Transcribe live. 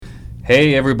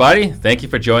Hey everybody, thank you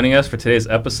for joining us for today's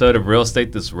episode of Real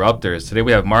Estate Disruptors. Today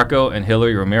we have Marco and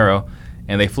Hillary Romero,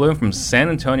 and they flew in from San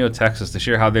Antonio, Texas to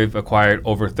share how they've acquired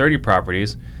over 30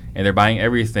 properties, and they're buying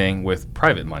everything with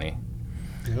private money.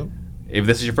 Yep. If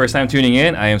this is your first time tuning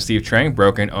in, I am Steve Trang,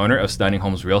 broker and owner of Stunning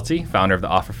Homes Realty, founder of the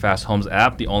OfferFast Homes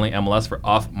app, the only MLS for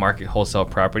off-market wholesale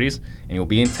properties, and you'll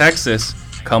be in Texas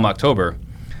come October.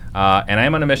 And I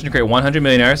am on a mission to create 100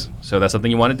 millionaires, so that's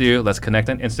something you want to do. Let's connect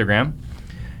on Instagram.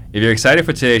 If you're excited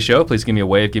for today's show, please give me a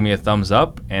wave, give me a thumbs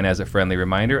up. And as a friendly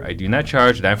reminder, I do not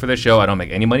charge a dime for the show. I don't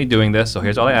make any money doing this. So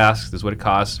here's all I ask. This is what it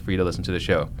costs for you to listen to the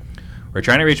show. We're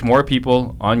trying to reach more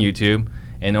people on YouTube.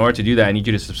 In order to do that, I need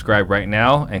you to subscribe right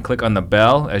now and click on the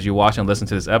bell as you watch and listen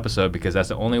to this episode, because that's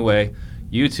the only way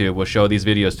YouTube will show these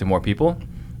videos to more people.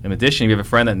 In addition, if you have a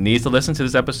friend that needs to listen to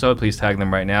this episode, please tag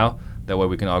them right now. That way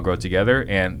we can all grow together.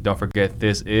 And don't forget,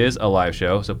 this is a live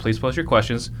show. So please post your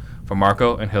questions for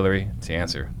Marco and Hillary to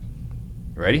answer.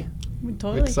 Ready?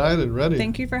 Totally. Excited, ready.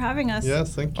 Thank you for having us.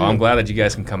 Yes, thank you. I'm glad that you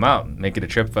guys can come out, make it a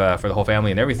trip for the whole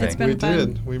family and everything. It's been we fun.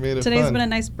 did. We made it Today's fun. been a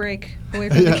nice break away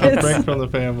from the Yeah, kids. a break from the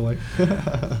family.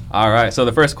 All right. So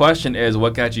the first question is,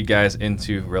 what got you guys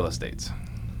into real estate?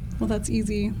 Well, that's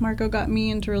easy. Marco got me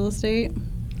into real estate.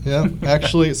 Yeah,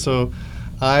 actually, so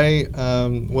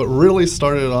what really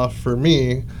started off for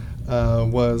me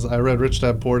was I read Rich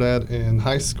Dad Poor Dad in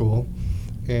high school,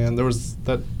 and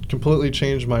that completely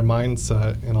changed my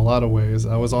mindset in a lot of ways.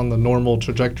 I was on the normal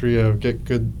trajectory of get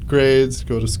good grades,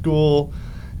 go to school,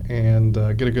 and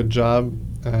get a good job.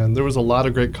 And there was a lot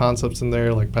of great concepts in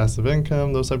there, like passive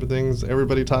income, those type of things.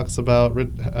 Everybody talks about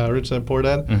Rich Dad Poor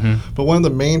Dad. Mm-hmm. But one of the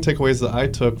main takeaways that I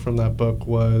took from that book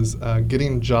was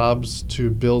getting jobs to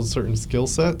build certain skill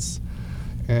sets.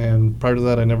 And prior to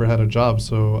that, I never had a job,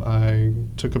 so I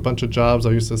took a bunch of jobs.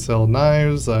 I used to sell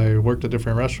knives. I worked at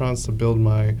different restaurants to build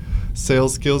my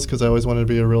sales skills because I always wanted to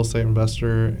be a real estate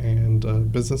investor and a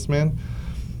businessman.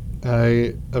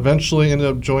 I eventually ended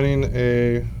up joining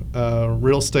a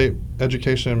real estate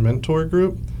education and mentor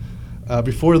group.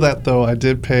 Before that, though, I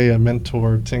did pay a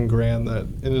mentor $10,000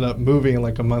 that ended up moving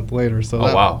like a month later. So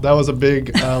that was a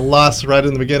big loss right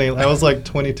in the beginning. I was like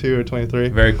 22 or 23.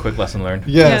 Very quick lesson learned.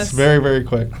 Yes, very, very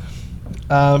quick.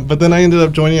 But then I ended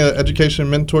up joining an education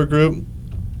mentor group,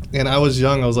 and I was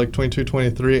young. I was like 22,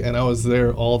 23, and I was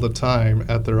there all the time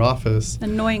at their office.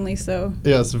 Annoyingly so.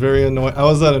 Yes, very annoying. I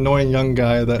was that annoying young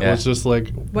guy that was just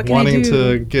like wanting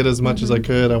to get as much as I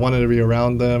could. I wanted to be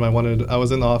around them. I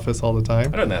was in the office all the time.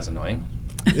 I don't think that's annoying.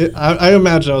 I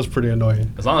imagine I was pretty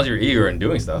annoying. As long as you're eager and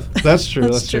doing stuff. That's true.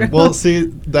 That's true. Well, see,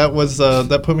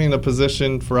 that put me in a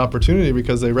position for opportunity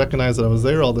because they recognized that I was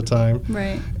there all the time.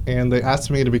 Right. And they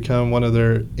asked me to become one of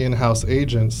their in-house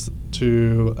agents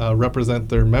to represent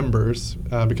their members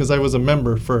because I was a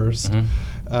member first,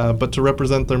 but to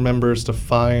represent their members to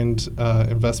find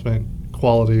investment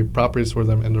quality properties for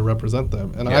them and to represent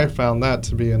them. And I found that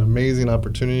to be an amazing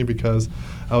opportunity because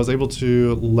I was able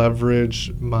to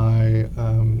leverage my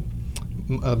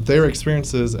their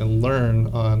experiences and learn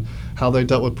on how they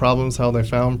dealt with problems, how they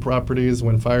found properties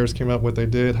when fires came up, what they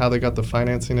did, how they got the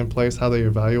financing in place, how they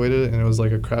evaluated it, and it was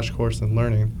like a crash course in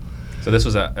learning. So this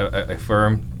was a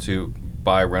firm to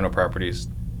buy rental properties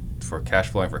for cash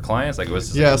flowing for clients? Like it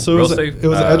was so it was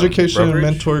an education and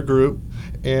mentor group,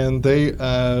 and they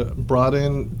brought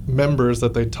in members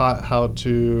that they taught how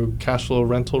to cash flow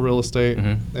rental real estate,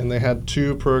 and they had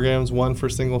two programs, one for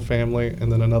single family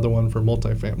and then another one for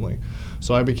multifamily.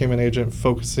 So I became an agent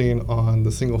focusing on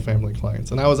the single family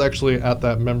clients, and I was actually at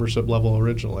that membership level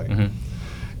originally.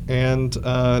 And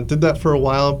did that for a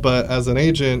while, but as an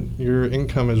agent, your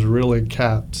income is really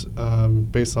capped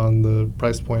based on the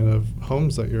price point of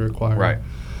homes that you're acquiring. Right.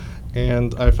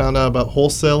 And I found out about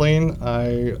wholesaling.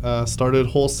 I started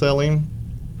wholesaling.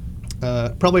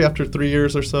 Probably after 3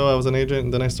 years or so, I was an agent,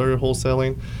 and then I started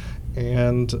wholesaling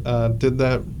and did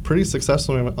that pretty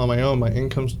successfully on my own. My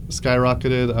income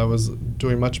skyrocketed. I was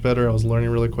doing much better. I was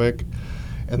learning really quick.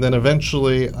 And then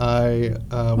eventually I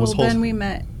was then we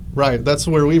met. Right, that's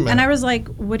where we met. And I was like,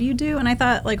 what do you do? And I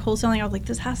thought, like, wholesaling, I was like,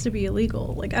 this has to be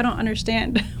illegal. Like, I don't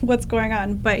understand what's going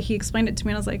on. But he explained it to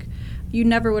me, and I was like, you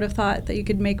never would have thought that you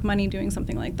could make money doing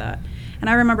something like that. And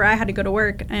I remember I had to go to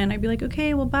work, and I'd be like,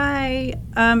 okay, well, bye.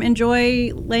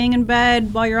 Enjoy laying in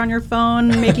bed while you're on your phone,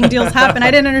 making deals happen.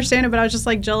 I didn't understand it, but I was just,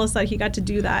 like, jealous that he got to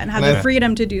do that and have the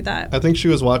freedom to do that. I think she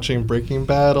was watching Breaking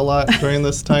Bad a lot during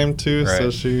this time, too, Right.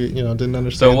 so she, didn't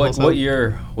understand. So what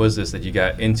year was this that you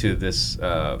got into this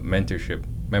membership?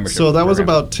 So that was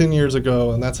about 10 years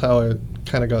ago, and that's how it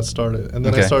kind of got started. And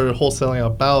then I started wholesaling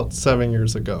about 7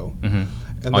 years ago.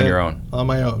 And on your own? On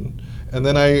my own. And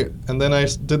then I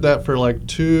did that for like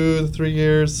 2 to 3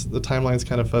 years. The timeline's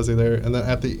kind of fuzzy there. And then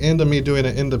at the end of me doing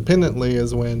it independently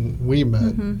is when we met.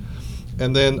 Mm-hmm.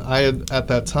 And then at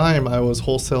that time, I was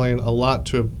wholesaling a lot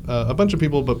to a bunch of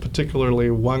people, but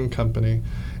particularly one company.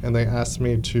 And they asked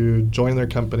me to join their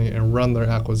company and run their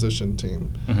acquisition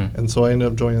team. Mm-hmm. And so I ended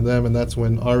up joining them, and that's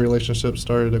when our relationship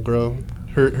started to grow.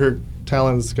 Her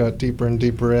talents got deeper and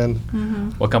deeper in. Mm-hmm.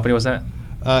 What company was that?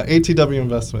 ATW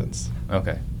Investments.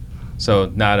 Okay.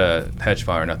 So not a hedge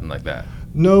fund or nothing like that.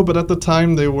 No, but at the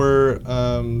time they were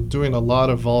doing a lot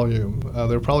of volume. They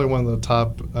were probably one of the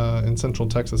top, in Central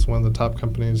Texas, one of the top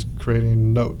companies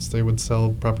creating notes. They would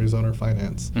sell properties owner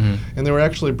finance. Mm-hmm. And they were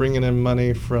actually bringing in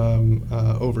money from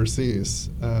overseas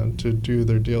to do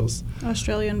their deals.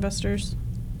 Australia investors,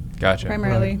 Gotcha.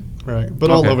 primarily. Right, but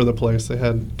all Okay. over the place. They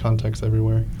had contacts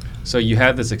everywhere. So you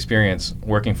had this experience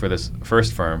working for this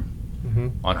first firm Hmm.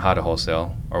 on how to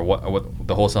wholesale or what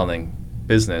the wholesaling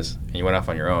business, and you went off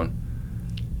on your own.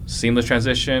 Seamless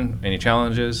transition? Any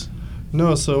challenges?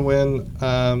 No, so when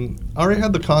I already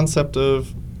had the concept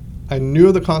of, I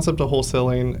knew the concept of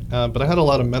wholesaling, but I had a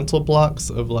lot of mental blocks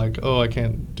of like, oh, I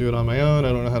can't do it on my own. I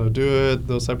don't know how to do it,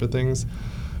 those type of things.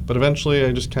 But eventually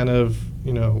I just kind of,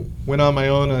 went on my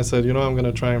own and I said, I'm going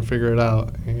to try and figure it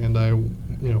out. And I,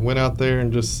 went out there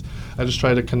and I just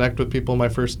tried to connect with people. My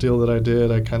first deal that I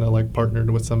did, I kind of like partnered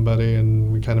with somebody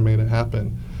and we kind of made it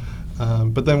happen.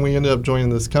 But then we ended up joining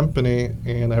this company,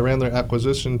 and I ran their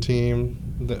acquisition team.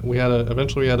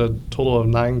 Eventually we had a total of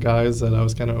 9 guys that I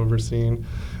was kind of overseeing.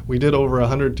 We did over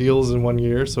 100 deals in 1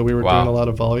 year, so we were Wow. doing a lot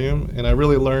of volume, and I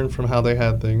really learned from how they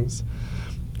had things.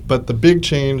 But the big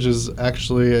change is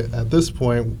actually at this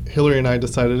point, Hillary and I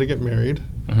decided to get married.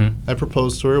 Mm-hmm. I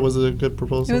proposed to her. Was it a good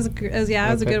proposal? It was a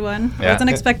Okay. good one. Yeah. I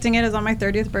wasn't expecting it. It was on my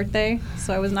 30th birthday,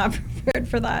 so I was not prepared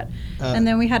for that. And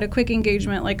then we had a quick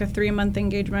engagement, like a 3-month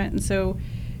engagement, and so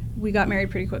we got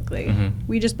married pretty quickly. Mhm.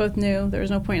 We just both knew there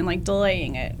was no point in like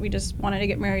delaying it. We just wanted to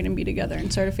get married and be together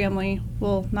and start a family.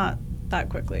 Well, not that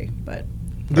quickly, but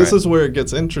This Right. is where it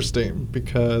gets interesting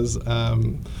because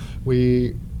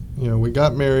we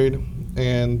got married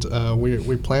and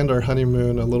we planned our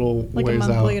honeymoon a little Like a ways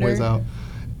month later. out.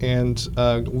 And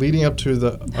leading up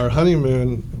to our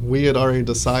honeymoon, we had already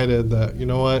decided that, you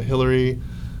know what, Hillary,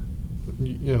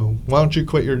 why don't you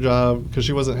quit your job? Because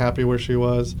she wasn't happy where she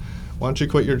was. Why don't you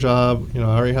quit your job? I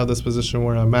already have this position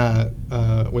where I'm at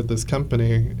with this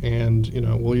company, and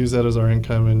we'll use that as our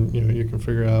income, and you can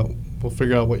we'll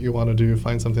figure out what you want to do,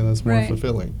 find something that's more Right.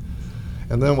 fulfilling.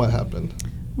 And then what happened?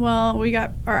 well,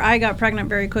 I got pregnant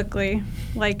very quickly,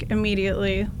 like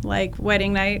immediately, like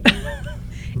wedding night.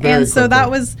 Very And so that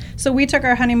quickly. was, so we took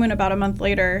our honeymoon about a month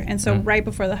later. And so Mm. right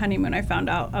before the honeymoon, I found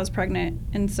out I was pregnant.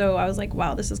 And so I was like,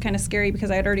 wow, this is kind of scary because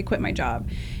I had already quit my job.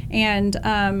 And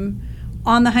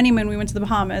on the honeymoon, we went to the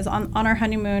Bahamas. On our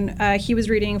honeymoon, he was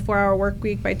reading 4-Hour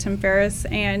Workweek by Tim Ferriss.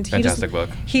 And he Fantastic book.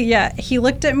 He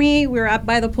looked at me. We were up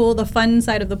by the pool, the fun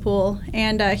side of the pool.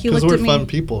 And he Because looked we're at me. fun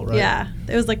people, right? Yeah.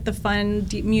 It was like the fun,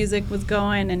 deep music was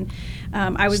going. And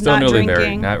I was Still not newly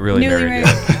drinking. married, not really Newly married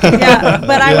yet. yeah,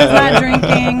 but I was Yeah. not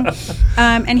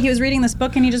drinking. And he was reading this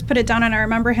book and he just put it down. And I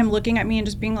remember him looking at me and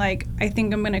just being like, I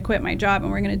think I'm going to quit my job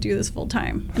and we're going to do this full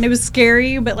time. And it was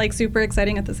scary, but like super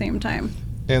exciting at the same time.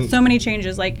 And So many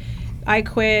changes. Like I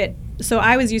quit. So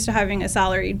I was used to having a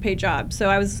salaried paid job. So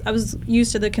I was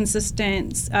used to the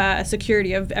consistent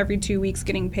security of every 2 weeks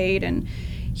getting paid. And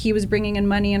he was bringing in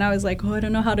money and I was like, oh, I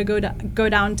don't know how to go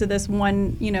down to this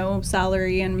one,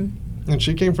 salary. And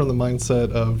she came from the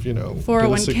mindset of, get a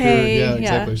 401k, secure,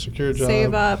 exactly, secure job.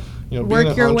 save up, being work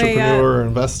an your way up. entrepreneur or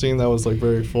investing, that was like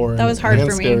very foreign. That was hard and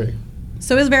for me. scary.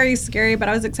 So it was very scary, but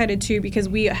I was excited too because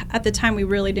at the time, we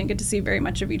really didn't get to see very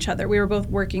much of each other. We were both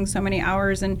working so many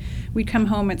hours, and we'd come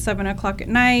home at 7 o'clock at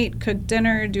night, cook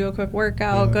dinner, do a quick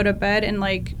workout, Yeah. go to bed, and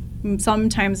like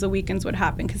sometimes the weekends would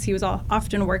happen because he was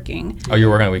often working. Oh, you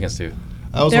were working on weekends too.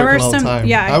 I was There working were all the some, time.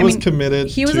 yeah. I was mean, committed.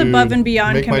 He was to above and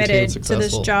beyond make my team committed to this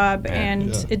successful. job, Yeah. and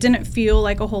Yeah. it didn't feel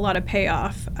like a whole lot of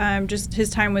payoff. Just his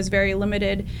time was very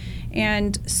limited,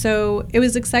 and so it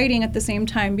was exciting at the same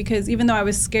time because even though I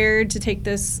was scared to take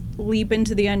this leap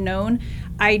into the unknown,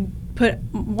 I put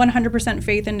 100%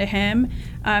 faith into him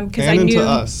because I And knew into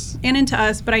us. and into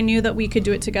us, but I knew that we could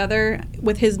do it together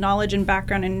with his knowledge and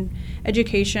background and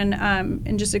education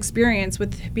and just experience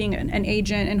with being an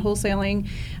agent and wholesaling.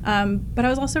 But I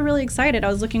was also really excited. I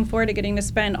was looking forward to getting to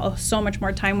spend so much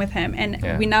more time with him. And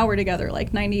Yeah. we now were together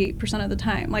like 98% of the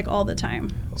time, like all the time.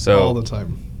 So all the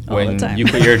time. All the when time. you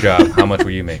quit your job, how much were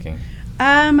you making?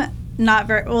 not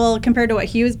very well compared to what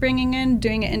he was bringing in.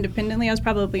 Doing it independently, I was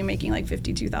probably making like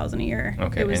 $52,000 a year.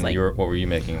 Okay, it was and like what were you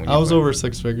making? When I you was quit? over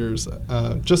six figures,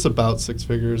 just about six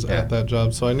figures Yeah. at that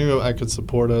job. So I knew I could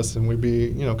support us and we'd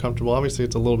be, comfortable. Obviously,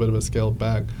 it's a little bit of a scaled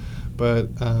back, but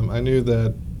I knew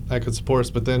that I could support us.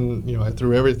 But then, I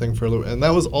threw everything for a little, and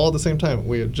that was all at the same time.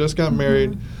 We had just got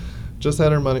married, just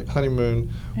had our honeymoon.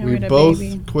 And we we had a both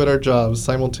baby. quit our jobs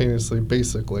simultaneously,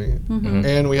 basically, Mhm.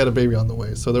 and we had a baby on the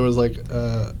way. So there was like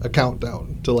a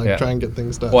countdown to like Yeah. try and get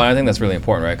things done. Well, I think that's really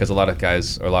important, right? Because a lot of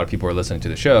guys or a lot of people are listening to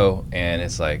the show, and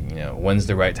it's like, when's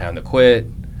the right time to quit?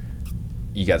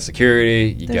 You got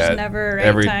security. You There's got never a right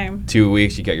every time. 2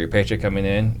 weeks you get your paycheck coming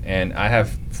in, and I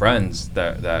have friends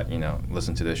that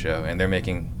listen to this show, and they're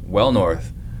making well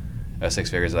north of six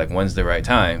figures. Like, when's the right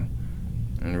time?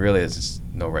 And really, it's just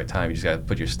no right time. You just got to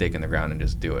put your stake in the ground and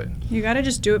just do it. You got to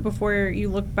just do it before you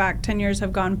look back. 10 years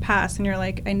have gone past, and you're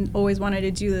like, I always wanted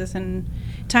to do this. And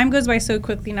time goes by so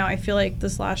quickly now. I feel like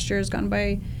this last year has gone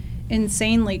by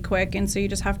insanely quick, and so you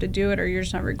just have to do it, or you're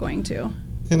just never going to.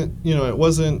 And it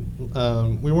wasn't.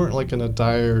 We weren't like in a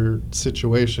dire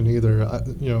situation either.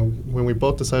 When we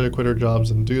both decided to quit our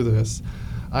jobs and do this,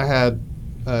 I had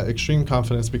extreme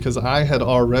confidence because I had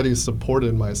already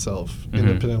supported myself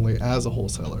independently as a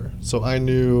wholesaler. So I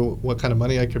knew what kind of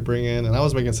money I could bring in, and I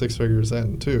was making six figures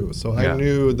then too. So Yeah. I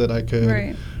knew that I could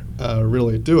Right.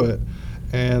 really do it,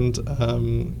 and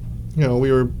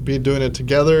we were doing it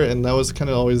together, and that was kind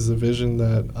of always the vision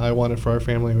that I wanted for our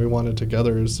family, and we wanted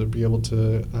together is to be able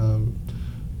to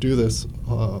do this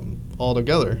all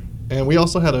together. And we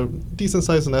also had a decent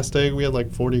sized nest egg. We had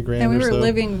like 40 grand And we or were so.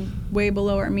 living way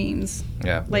below our means.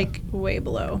 Yeah. Like, way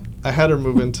below. I had her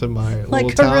move into my little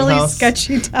Like a townhouse. really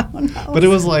sketchy townhouse. But it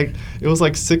was like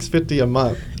 $650 a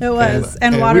month. It was,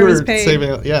 and water we was were paid.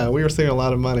 we were saving a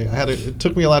lot of money. It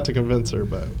took me a lot to convince her,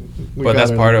 but we But got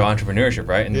that's her part there. of entrepreneurship,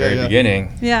 right? In the Yeah, very yeah.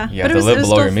 beginning, Yeah, you but have to live it was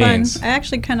below still your fun. means. I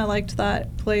actually kind of liked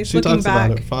that place. She looking talks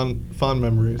back, about it, fond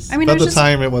memories. I mean, at it was the just,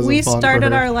 time, it wasn't we fun for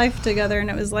started her. our life together, and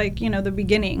it was like, the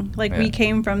beginning. Like, Yeah. we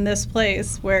came from this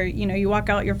place where, you walk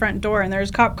out your front door and there's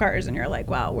cop cars, and you're like,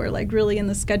 wow, we're like really in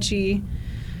the sketchy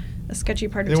part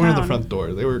of They town. weren't in the front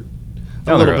door. They were Down a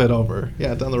the little road. bit over.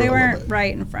 Yeah, down the They road a little weren't bit.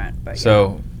 right in front, but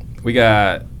So we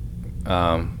got,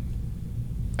 I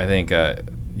think,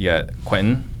 you got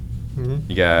Quentin. Mhm.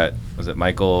 You got, was it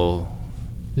Michael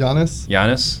Giannis?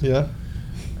 Giannis? Yeah.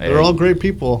 Hey, They're all great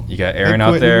people. You got Hey, Aaron out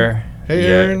Quentin. there. Hey, You got-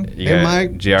 Aaron. You Hey, got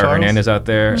Mike. J.R. Charles. Hernandez out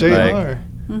there. JR. Like,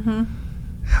 Mm-hmm.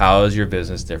 how is your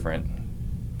business different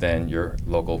than your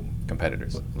local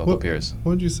competitors, local peers?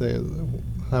 What would you say is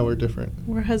how we're different?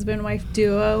 We're husband-wife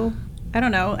duo. I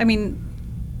don't know. I mean,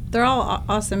 they're all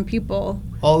awesome people.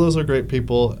 All those are great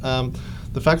people.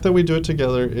 The fact that we do it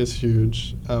together is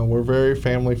huge. We're very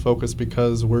family focused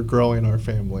because we're growing our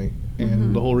family. And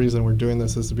Mhm. the whole reason we're doing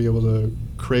this is to be able to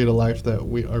create a life that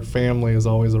our family is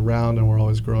always around and we're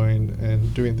always growing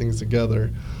and doing things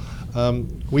together.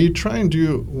 We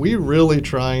really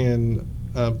try and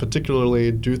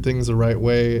particularly do things the right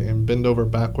way and bend over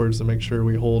backwards to make sure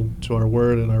we hold to our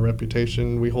word and our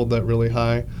reputation. We hold that really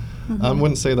high. I Mhm.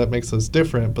 wouldn't say that makes us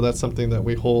different, but that's something that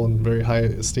we hold in very high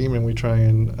esteem, and we try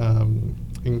and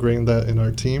ingrain that in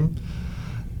our team.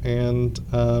 And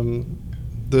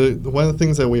the one of the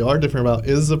things that we are different about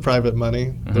is the private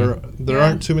money. Mhm. There Yeah.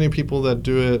 aren't too many people that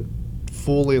do it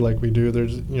fully like we do.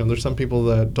 There's some people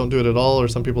that don't do it at all, or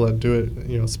some people that do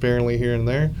it sparingly here and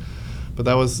there. But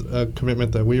that was a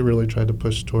commitment that we really tried to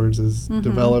push towards is Mhm.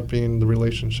 developing the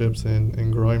relationships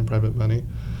and growing private money.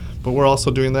 But we're also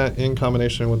doing that in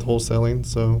combination with wholesaling.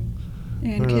 So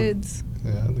And Yeah. kids.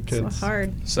 yeah, the kids. It's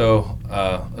hard. So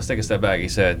let's take a step back. You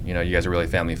said, you guys are really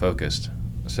family focused.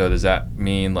 So does that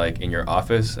mean like in your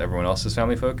office, everyone else is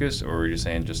family focused, or are you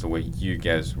saying just the way you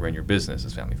guys run your business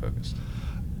is family focused?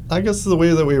 I guess it's the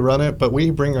way that we run it, but we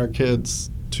bring our kids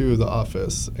to the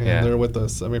office and Yeah. they're with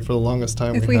us. I mean, for the longest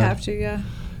time, If we have to, yeah.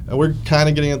 And we're kind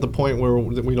of getting at the point where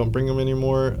we don't bring them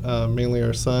anymore. Mainly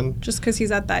our son. Just because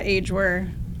he's at that age where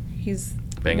he's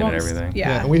Banging and wants- everything.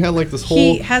 Yeah. And we had like this whole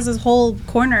He has his whole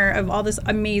corner of all this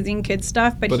amazing kid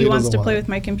stuff, but But he he wants doesn't to play want it. with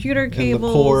my computer and the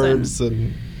cables cords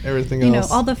and everything you know,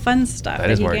 else. all the fun stuff That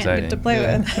that, is he more can't get to exciting. play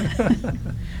Yeah. with.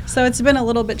 So it's been a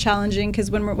little bit challenging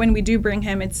because when we do bring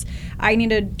him, I need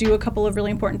to do a couple of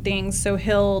really important things. So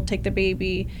he'll take the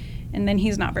baby, and then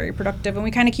he's not very productive, and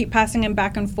we kind of keep passing him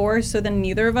back and forth. So then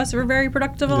neither of us are very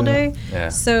productive all Yeah. day. Yeah.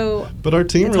 So But our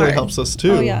team It's really hard. helps us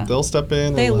too. Oh, yeah. They'll step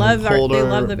in They and love like, our- hold they our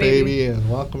love the baby. and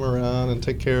walk him around and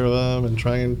take care of him and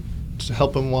try and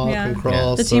help him walk yeah, and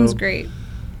crawl. the team's So great.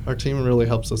 Our team really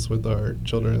helps us with our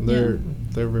children. They're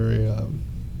very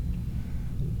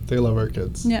They love our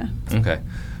kids. Yeah. Okay.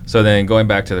 So then going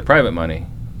back to the private money,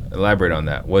 elaborate on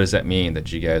that. What does that mean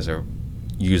that you guys are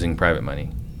using private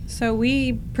money? So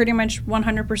we pretty much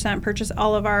 100% purchase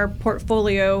all of our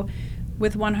portfolio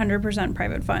with 100%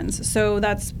 private funds. So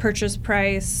that's purchase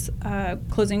price,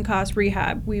 closing costs,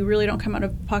 rehab. We really don't come out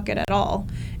of pocket at all,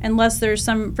 unless there's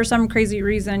for some crazy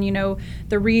reason,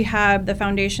 the rehab, the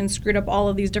foundation screwed up all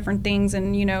of these different things,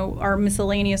 and our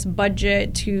miscellaneous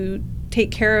budget to take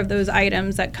care of those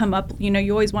items that come up.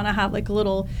 You always want to have like a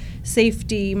little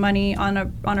safety money on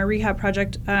a rehab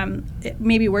project.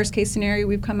 Maybe worst case scenario,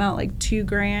 we've come out like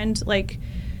 $2,000. Like,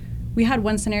 we had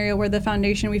one scenario where the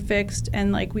foundation we fixed,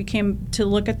 and like we came to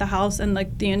look at the house, and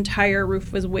like the entire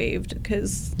roof was waived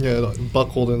because it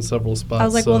buckled in several spots. I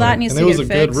was like, well, that needs to get fixed.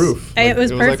 And it was a good roof. It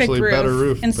was perfect actually roof. Better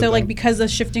roof. And so like because of the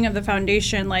shifting of the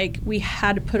foundation, like we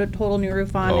had to put a total new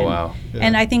roof on. Oh, wow. Yeah.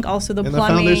 And I think also the and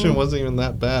plumbing. the foundation wasn't even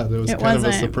that bad. It was kind of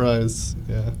a surprise.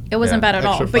 Yeah. It wasn't bad at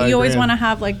all. But you always want to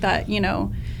have like that,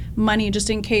 money just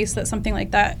in case that something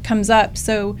like that comes up.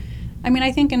 So I mean,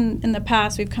 I think in the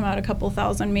past we've come out a couple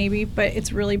thousand maybe, but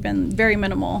it's really been very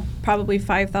minimal, probably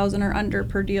 5,000 or under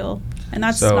per deal. And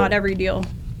that's not every deal.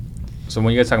 So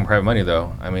when you guys talking private money,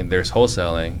 though, I mean, there's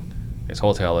wholesaling, there's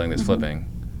flipping,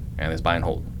 and there's buy and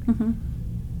hold.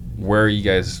 Mm-hmm. Where are you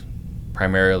guys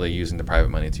primarily using the private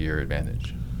money to your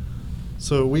advantage?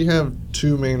 So we have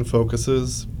two main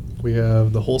focuses. We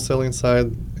have the wholesaling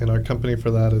side, and our company for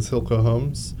that is Hilco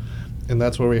Homes. And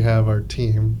that's where we have our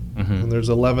team. Mm-hmm. And there's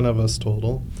 11 of us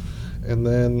total. And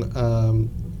then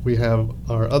we have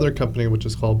our other company, which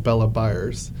is called Bella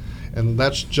Buyers. And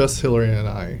that's just Hillary and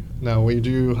I. Now, we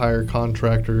do hire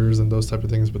contractors and those type of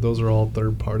things, but those are all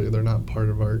third party. They're not part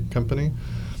of our company.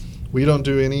 We don't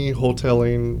do any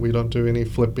wholesaling. We don't do any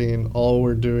flipping. All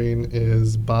we're doing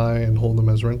is buy and hold them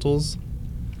as rentals.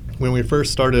 When we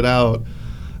first started out,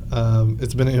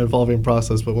 it's been an evolving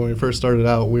process, but when we first started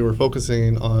out, we were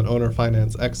focusing on owner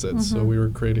finance exits, so we were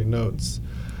creating notes.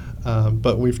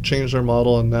 But we've changed our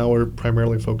model, and now we're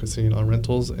primarily focusing on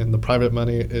rentals, and the private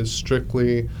money is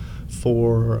strictly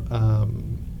for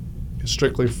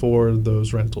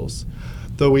those rentals.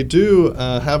 Though we do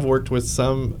have worked with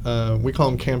some, we call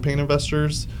them campaign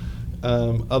investors.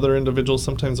 Other individuals,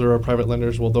 sometimes there are private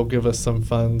lenders, they'll give us some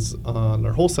funds on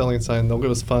our wholesaling side, and they'll give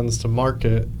us funds to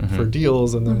market for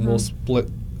deals, and then we'll split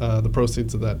the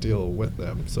proceeds of that deal with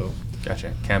them. So,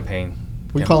 Gotcha. Campaign.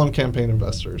 We call them campaign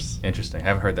investors. Interesting. I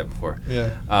haven't heard that before.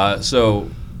 Yeah. So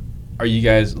are you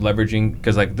guys leveraging,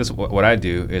 because like this, what I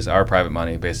do is our private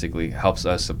money basically helps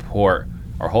us support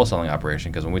our wholesaling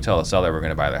operation, because when we tell a seller we're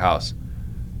going to buy their house,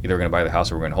 either we're going to buy the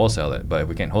house or we're going to wholesale it. But if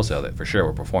we can't wholesale it, for sure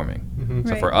we're performing. Mm-hmm.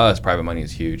 So for us, private money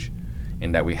is huge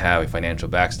in that we have a financial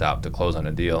backstop to close on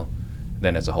a deal,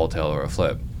 then it's a wholesale or a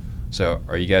flip. So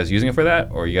are you guys using it for that,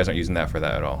 or you guys aren't using that for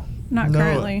that at all? Not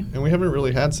currently. And we haven't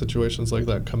really had situations like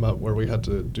that come up where we had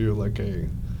to do like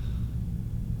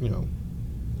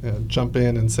jump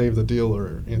in and save the deal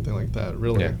or anything like that,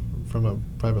 really, from a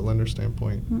private lender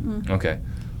standpoint. Mm-mm. Okay.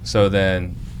 So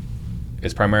then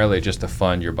it's primarily just to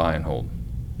fund your buy and hold.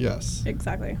 Yes.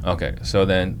 Exactly. Okay. So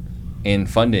then in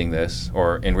funding this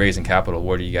or in raising capital,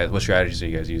 what strategies are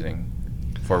you guys using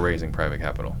for raising private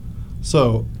capital?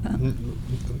 So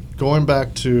going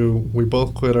back to, we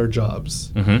both quit our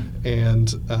jobs, and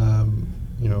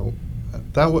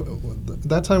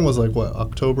that time was like what,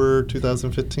 October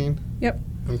 2015? Yep.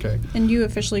 Okay. And you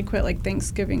officially quit like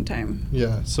Thanksgiving time.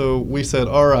 Yeah. So we said,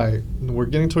 all right, we're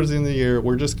getting towards the end of the year.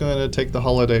 We're just going to take the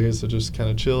holidays to just kind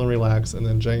of chill and relax, and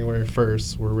then January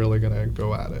 1st, we're really going to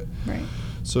go at it. Right.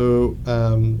 So,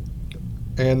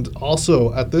 and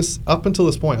also up until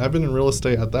this point, I've been in real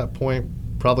estate at that point,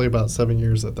 probably about 7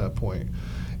 years at that point.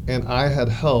 And I had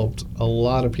helped a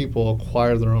lot of people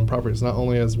acquire their own properties, not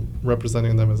only as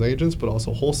representing them as agents, but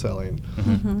also wholesaling.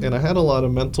 Mm-hmm. And I had a lot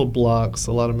of mental blocks,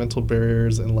 a lot of mental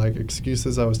barriers, and like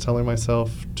excuses I was telling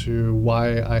myself to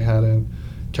why I hadn't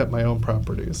kept my own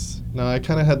properties. Now, I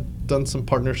kind of had done some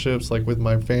partnerships like with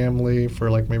my family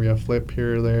for like maybe a flip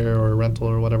here or there or a rental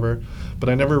or whatever, but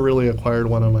I never really acquired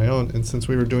one on my own. And since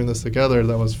we were doing this together,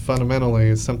 that was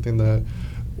fundamentally something that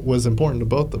was important to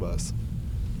both of us.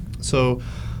 So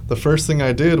the first thing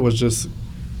I did was just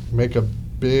make a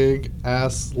big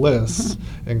ass list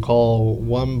and call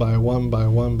one by one by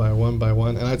one by one by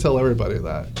one, and I tell everybody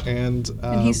that. And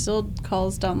he still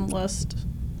calls down the list.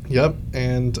 Yep,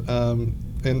 and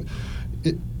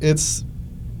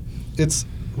it's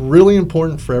really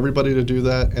important for everybody to do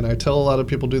that, and I tell a lot of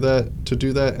people to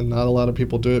do that, and not a lot of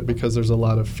people do it because there's a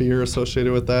lot of fear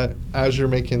associated with that. As you're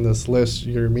making this list,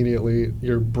 your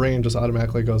brain just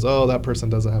automatically goes, oh, that person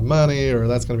doesn't have money, or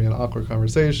that's going to be an awkward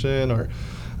conversation, or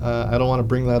I don't want to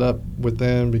bring that up with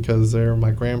them because they're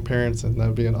my grandparents and that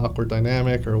would be an awkward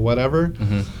dynamic or whatever.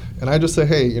 Mm-hmm. And I just say,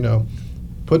 hey, you know,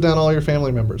 put down all your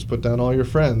family members, put down all your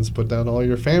friends, put down all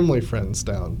your family friends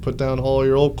down, put down all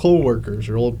your old coworkers,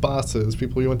 your old bosses,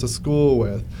 people you went to school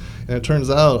with. And it turns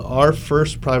out our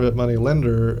first private money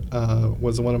lender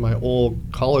was one of my old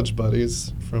college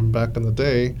buddies from back in the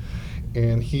day.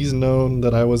 And he's known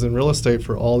that I was in real estate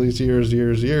for all these years.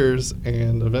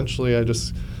 And eventually I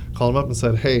just called him up and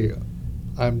said, hey,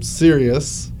 I'm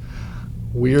serious.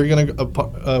 We're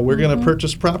gonna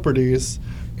purchase properties,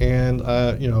 and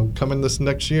you know, coming this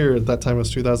next year, at that time it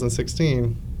was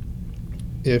 2016.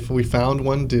 If we found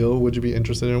one deal, would you be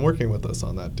interested in working with us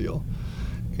on that deal?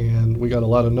 And we got a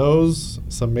lot of no's,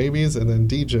 some maybes, and then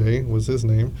DJ was his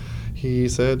name. He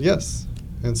said yes,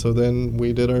 and so then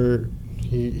we did our.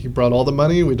 He brought all the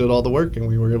money, we did all the work, and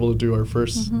we were able to do our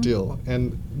first deal.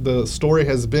 And the story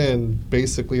has been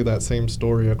basically that same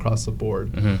story across the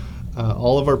board.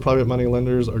 All of our private money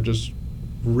lenders are just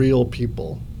real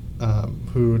people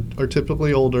who are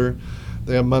typically older.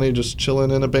 They have money just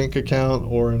chilling in a bank account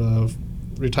or in a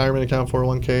retirement account,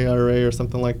 401k, IRA, or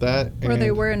something like that. Or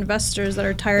they were investors that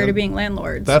are tired of being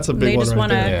landlords. That's a big one right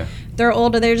there. Yeah. They're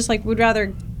older. They're just like, we'd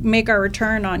rather make our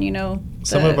return on, you know.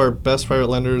 Some of our best private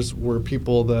lenders were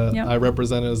people that I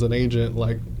represented as an agent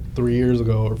like 3 years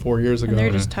ago or 4 years ago. And they're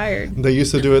just tired. They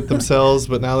used to do it themselves,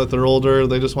 but now that they're older,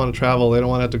 they just want to travel. They don't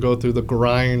want to have to go through the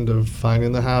grind of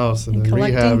finding the house and then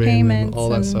rehabbing and all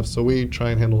that stuff. So we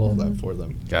try and handle all that for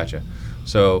them. Gotcha.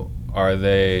 So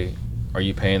are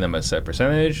you paying them a set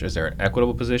percentage? Is there an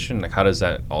equitable position? Like how's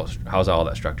all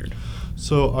that structured?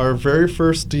 So our very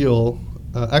first deal,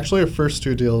 actually our first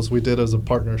two deals we did as a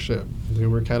partnership. They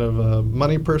were kind of a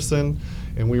money person,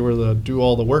 and we were the do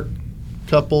all the work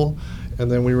couple,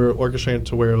 and then we were orchestrating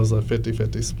to where it was a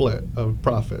 50-50 split of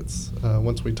profits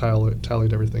once we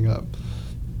tallied everything up.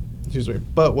 Excuse me.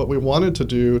 But what we wanted to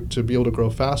do to be able to grow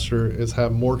faster is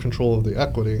have more control of the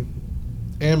equity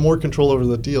and more control over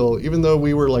the deal. Even though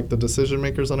we were like the decision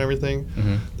makers on everything,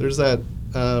 there's that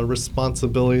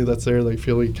responsibility that's there. They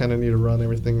feel you kind of need to run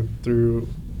everything through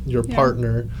your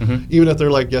partner, even if they're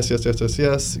like yes,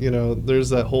 you know, there's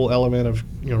that whole element of,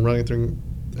 you know, running through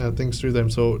things through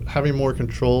them. So having more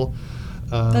control,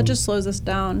 that just slows us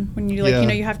down when you like, you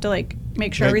know, you have to like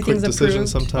make sure everything's quick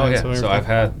decisions approved. sometimes. So I've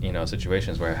had, you know,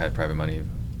 situations where I had private money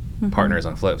partners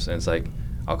on flips, and it's like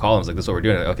I'll call them, it's like, this is what we're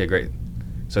doing. Like, okay, great.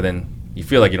 So then you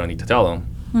feel like you don't need to tell them,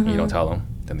 and you don't tell them,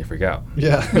 then they freak out.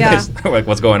 Yeah. Like,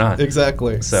 what's going on?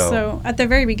 Exactly. So at the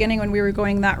very beginning, when we were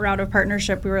going that route of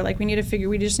partnership, we were like,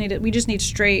 we just need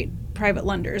straight private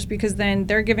lenders, because then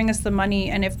they're giving us the money,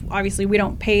 and if obviously we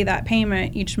don't pay that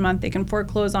payment each month, they can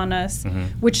foreclose on us,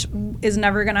 which is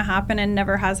never going to happen and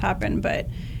never has happened. But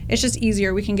it's just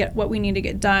easier. We can get what we need to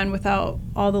get done without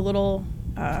all the little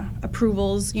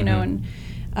approvals, you know, and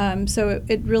so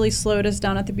it really slowed us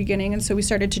down at the beginning, and so we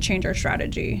started to change our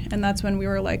strategy, and that's when we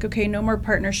were like, okay, no more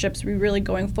partnerships. We really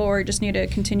going forward just need to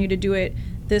continue to do it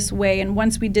this way. And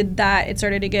once we did that, it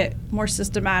started to get more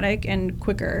systematic and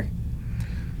quicker.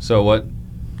 So what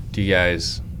do you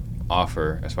guys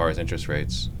offer as far as interest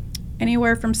rates?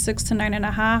 Anywhere from 6 to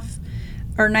 9.5,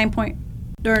 or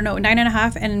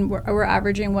 9.5, and we're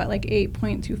averaging what, like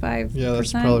 8.25%? Yeah,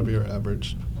 that's probably our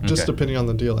average, just depending on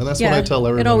the deal. And that's what I tell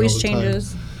everybody. It always all the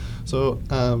changes. Time. So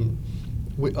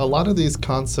a lot of these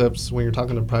concepts, when you're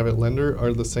talking to a private lender,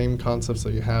 are the same concepts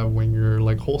that you have when you're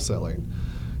like wholesaling.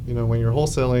 You know, when you're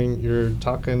wholesaling, you're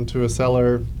talking to a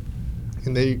seller,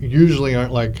 and they usually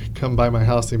aren't like, come by my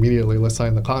house immediately, let's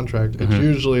sign the contract. It's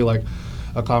usually like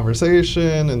a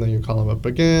conversation, and then you call them up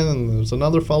again, and there's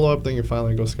another follow-up, then you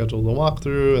finally go schedule the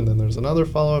walkthrough, and then there's another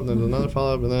follow-up, and then another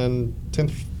follow-up, and then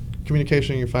 10th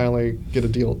communication, you finally get a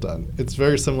deal done. It's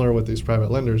very similar with these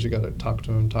private lenders. You got to talk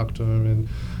to them, and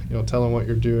you know, tell them what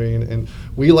you're doing. And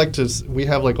we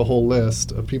have like a whole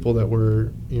list of people that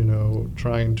we're, you know,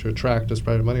 trying to attract as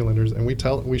private money lenders, and we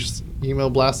email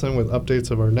blast them with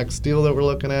updates of our next deal that we're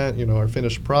looking at, you know, our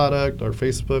finished product, our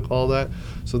Facebook, all that,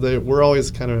 so that we're always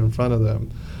kind of in front of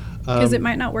them. Because it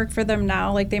might not work for them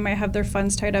now. Like, they might have their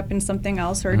funds tied up in something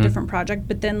else or a different project.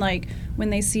 But then, like,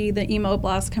 when they see the email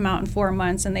blast come out in 4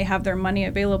 months and they have their money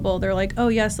available, they're like, oh,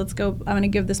 yes, let's go. I'm going to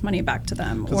give this money back to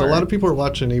them. Because a lot of people are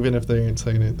watching even if they ain't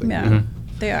saying anything. Yeah,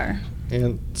 they are.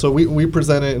 And so we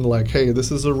present it in like, hey,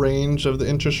 this is a range of the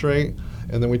interest rate.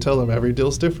 And then we tell them every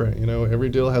deal's different. You know, every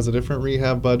deal has a different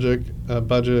rehab budget,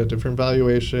 a different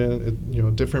valuation, you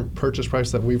know, different purchase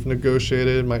price that we've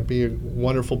negotiated. It might be a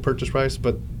wonderful purchase price,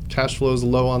 but cash flow is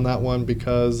low on that one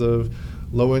because of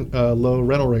low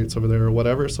rental rates over there or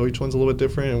whatever. So each one's a little bit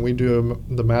different, and we do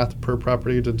the math per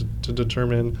property to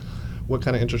determine what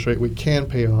kind of interest rate we can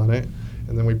pay on it.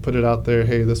 And then we put it out there,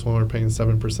 hey, this one we're paying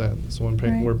 7%. This one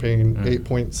Right. we're paying Mm.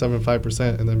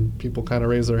 8.75%. And then people kind of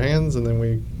raise their hands, and then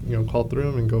we, call through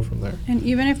them and go from there. And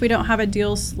even if we don't have a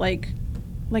deal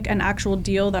like an actual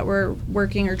deal that we're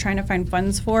working or trying to find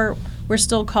funds for, we're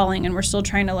still calling and we're still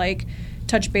trying to like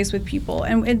touch base with people.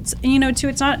 And it's, too,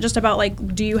 it's not just about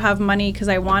like, do you have money because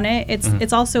I want it?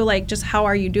 It's also like, just how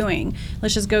are you doing?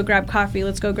 Let's just go grab coffee.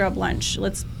 Let's go grab lunch.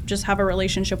 Let's just have a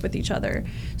relationship with each other.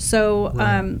 So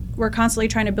Right. we're constantly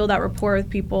trying to build that rapport with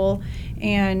people.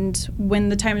 And when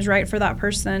the time is right for that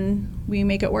person, we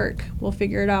make it work. We'll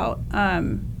figure it out.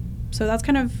 So that's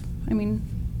kind of,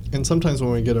 And sometimes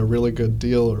when we get a really good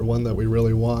deal or one that we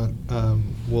really want,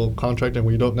 we'll contract, and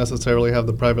we don't necessarily have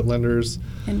the private lenders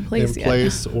in place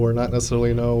yet. or not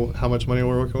necessarily know how much money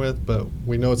we're working with, but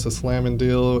we know it's a slamming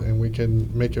deal and we can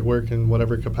make it work in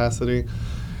whatever capacity.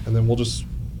 And then we'll just,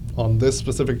 on this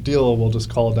specific deal, we'll just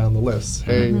call down the list.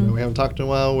 Hey, Mhm. we haven't talked in a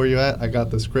while. Where you at? I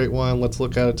got this great one. Let's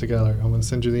look at it together. I'm going to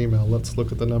send you the email. Let's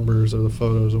look at the numbers or the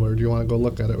photos, or do you want to go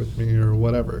look at it with me or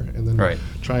whatever? And then Right.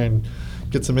 try and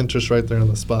get some interest right there on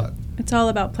the spot. It's all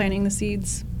about planting the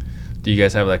seeds. Do you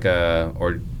guys have like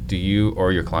do you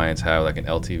or your clients have like an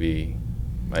LTV,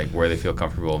 like where they feel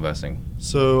comfortable investing?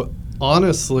 So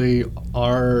honestly,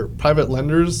 our private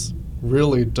lenders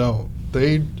really don't.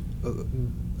 They,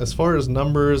 as far as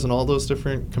numbers and all those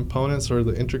different components or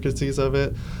the intricacies of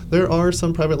it, there are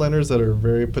some private lenders that are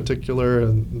very particular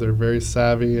and they're very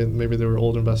savvy, and maybe they were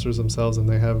old investors themselves and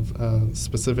they have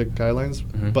specific guidelines.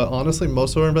 Mhm. But honestly,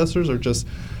 most of our investors are just,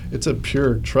 it's a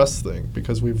pure trust thing,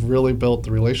 because we've really built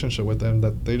the relationship with them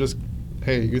that they just,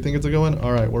 hey, you think it's a good one?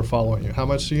 All right, we're following you. How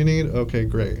much do you need? Okay,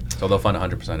 great. So they'll fund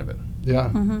 100% of it.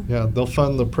 Yeah, Mhm. yeah, they'll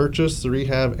fund the purchase, the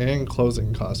rehab, and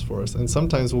closing costs for us, and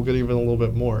sometimes we'll get even a little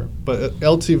bit more. But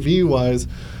LTV wise,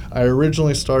 I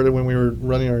originally started when we were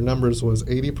running our numbers was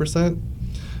 80%,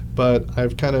 but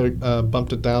I've kind of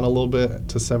bumped it down a little bit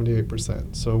to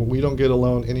 78%. So we don't get a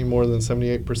loan any more than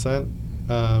 78%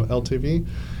 LTV,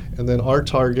 and then our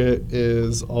target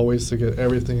is always to get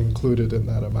everything included in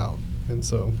that amount. And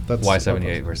so that's Why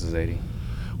 78 versus 80?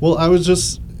 Well, I was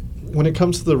just, when it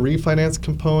comes to the refinance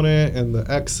component and the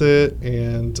exit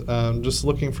and just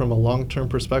looking from a long-term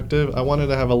perspective, I wanted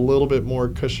to have a little bit more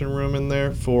cushion room in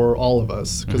there for all of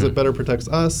us, because Mhm. it better protects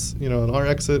us, in our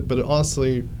exit, but it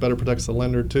honestly better protects the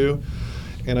lender too.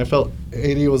 And I felt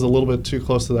 80 was a little bit too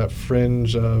close to that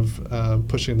fringe of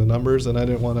pushing the numbers, and I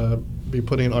didn't want to be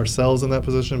putting ourselves in that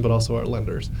position, but also our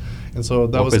lenders. And so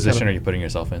that What was position kind are of, you putting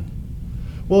yourself in?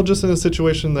 well, just in a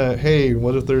situation that, hey,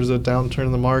 what if there's a downturn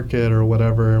in the market or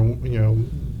whatever, and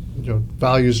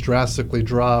values drastically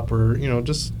drop, or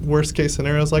just worst case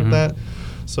scenarios like Mhm. that.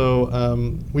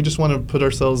 So we just want to put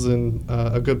ourselves in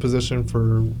a good position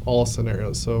for all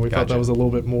scenarios. So we thought Gotcha. that was a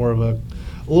little bit more of a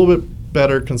little bit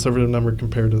better conservative number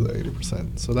compared to the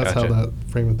 80%. So that's Gotcha. how that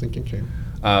frame of thinking came.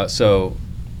 So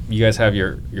you guys have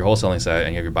your wholesaling side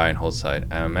and you have your buy and hold side.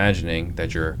 I'm imagining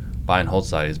that your buy and hold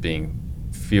side is being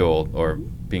fueled or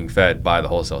being fed by the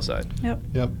wholesale side, Yep.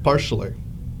 Yeah, partially.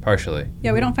 partially.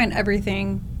 Yeah, we don't find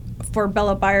everything for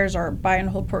Bella buyers or buy and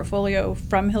hold portfolio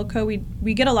from Hilco.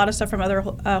 We get a lot of stuff from other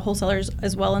wholesalers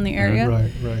as well in the area.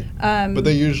 Right. But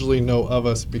they usually know of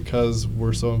us because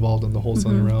we're so involved in the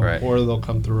wholesaling Mhm. realm, Right. or they'll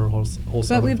come through our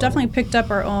wholesale. But we've definitely picked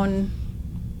up our own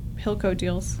Hilco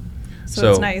deals. So, So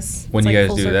it's nice. when It's you like guys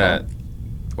full do circle. that,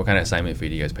 what kind of assignment fee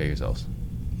do you guys pay yourselves?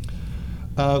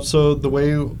 So the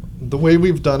way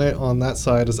we've done it on that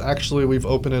side is actually we've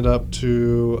opened it up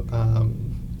to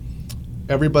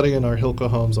everybody in our Hilco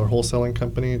Homes, our wholesaling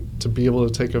company, to be able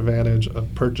to take advantage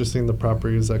of purchasing the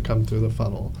properties that come through the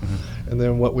funnel. Mhm. And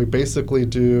then what we basically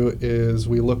do is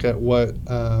we look at what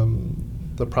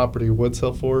the property would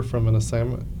sell for from an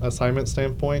assignment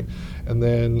standpoint, and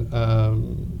then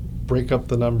break up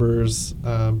the numbers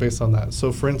based on that.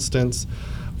 So for instance,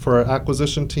 for our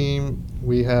acquisition team,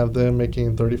 we have them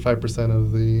making 35%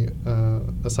 of the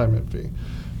assignment fee.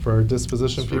 For our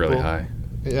disposition It's people, really high.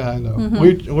 yeah, I know.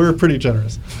 Mhm. We're pretty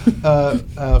generous.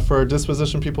 For our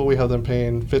disposition people, we have them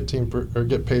paying get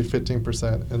paid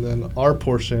 15%, and then our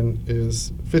portion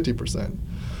is 50%.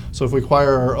 So if we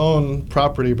acquire our own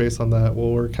property based on that,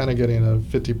 well, we're kind of getting a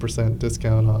 50%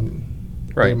 discount on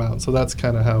Right. the amount. So that's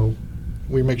kind of how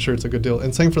we make sure it's a good deal.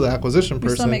 And same for the acquisition We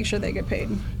person. still make sure they get paid.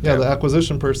 Yeah, the Yeah.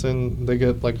 acquisition person, they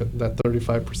get like that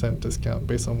 35% discount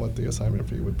based on what the assignment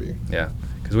fee would be. Yeah,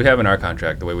 because we have in our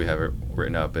contract, the way we have it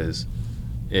written up is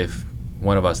if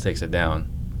one of us takes it down,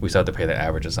 we still have to pay the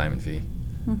average assignment fee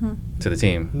Mm-hmm. to the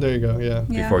team There you go, yeah.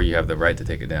 Yeah. before you have the right to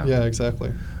take it down. Yeah,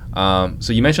 exactly.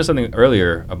 So you mentioned something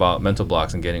earlier about mental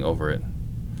blocks and getting over it.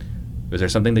 Was there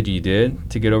something that you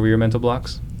did to get over your mental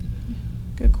blocks?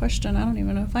 Good question. I don't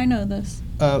even know if I know this.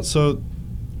 So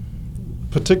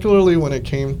particularly when it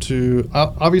came to,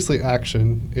 obviously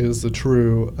action is the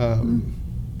true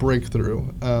breakthrough.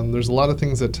 There's a lot of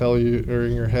things that tell you, or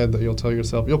in your head, that you'll tell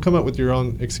yourself. You'll come up with your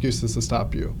own excuses to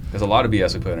stop you. There's a lot of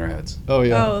BS we put in our heads. Oh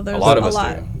yeah. Oh, there's A lot of us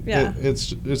lot. do. Yeah.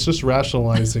 It's just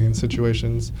rationalizing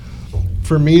situations.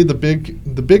 For me, the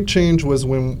big change was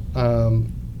when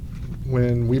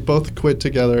we both quit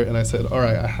together, and I said, all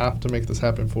right, I have to make this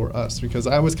happen for us, because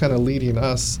I was kind of leading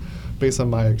us based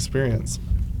on my experience.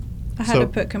 I had to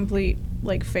put complete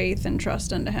faith and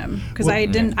trust into him, because Well,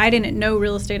 I didn't know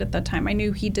real estate at that time. I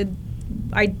knew he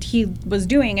was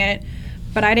doing it,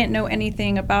 but I didn't know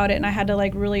anything about it, and I had to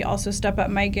really also step up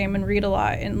my game and read a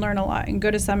lot and learn a lot and go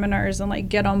to seminars and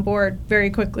get on board very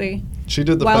quickly. She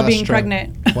did the while fast being track.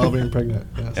 pregnant. While being pregnant,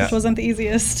 yes. Yeah. Which wasn't the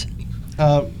easiest.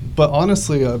 But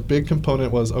honestly, a big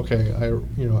component was, okay,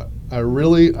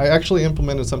 I actually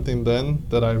implemented something then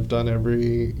that I've done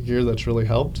every year that's really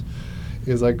helped,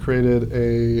 is I created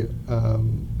a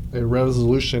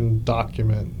resolution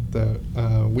document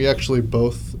that we actually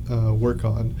both work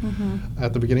on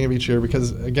at the beginning of each year,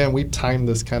 because again, we timed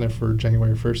this kind of for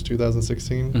January 1st,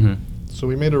 2016. Mm-hmm. So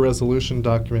we made a resolution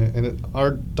document, and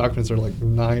our documents are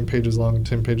 9 pages long,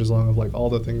 10 pages long, of all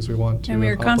the things we want to And we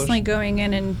were accomplish. constantly going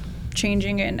in and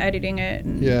changing it and editing it.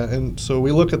 And Yeah, and so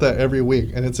we look at that every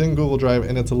week, and it's in Google Drive,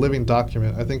 and it's a living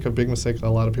document. I think a big mistake that a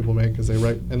lot of people make is they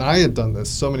write, and I had done this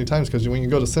so many times, because when you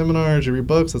go to seminars, you read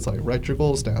books, it's write your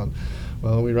goals down.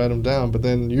 Well, we write them down, but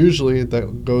then usually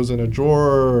that goes in a drawer,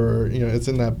 or it's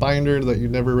in that binder that you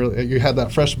never really, you had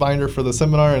that fresh binder for the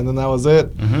seminar, and then that was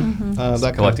it. Mm-hmm. That kind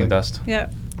of Collecting thing. dust. Yeah.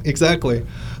 Exactly.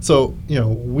 So,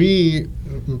 we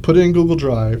put it in Google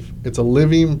Drive. It's a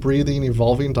living, breathing,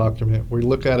 evolving document. We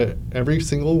look at it every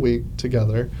single week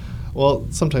together. Well,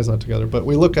 sometimes not together, but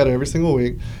we look at it every single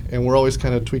week, and we're always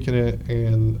kind of tweaking it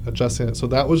and adjusting it. So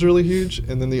that was really huge.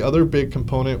 And then the other big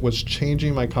component was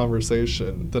changing my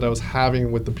conversation that I was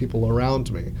having with the people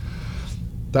around me.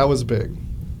 That was big.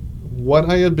 What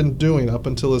I had been doing up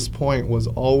until this point was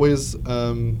always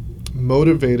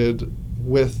motivated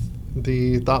with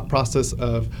the thought process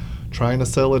of trying to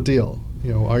sell a deal.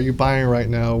 Are you buying right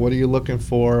now? What are you looking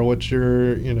for? What's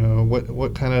your,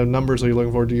 what kind of numbers are you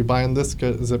looking for? Do you buy in this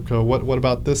zip code? What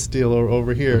about this deal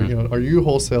over here? Mm-hmm. Are you a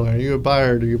wholesaler? Are you a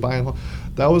buyer? Do you buy in?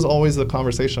 That was always the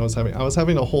conversation I was having. I was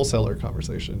having a wholesaler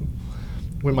conversation.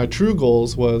 When my true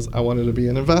goals was I wanted to be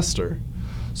an investor.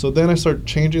 So then I started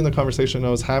changing the conversation I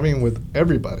was having with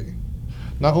everybody.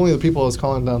 Not only the people I was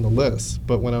calling down the list,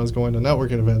 but when I was going to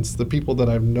networking events, the people that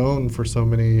I've known for so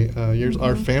many years,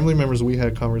 our family members we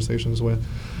had conversations with.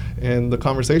 And the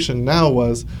conversation now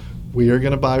was, we are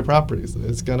going to buy properties.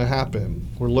 It's going to happen.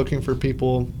 We're looking for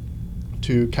people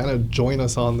to kind of join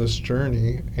us on this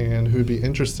journey and who'd be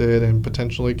interested and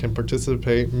potentially can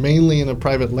participate, mainly in a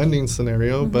private lending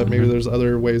scenario, but maybe there's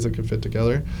other ways that could fit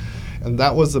together. And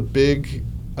that was a big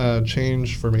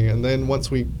change for me. And then once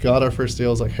we got our first deal,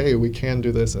 I was like, hey, we can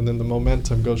do this. And then the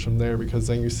momentum goes from there, because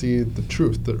then you see the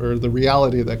truth or the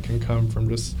reality that can come from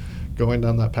just going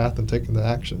down that path and taking the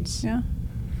actions. Yeah.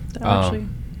 Actually,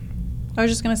 I was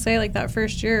just going to say, that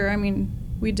first year,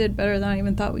 we did better than I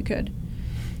even thought we could.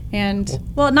 And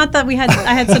not that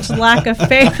I had such lack of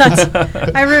faith.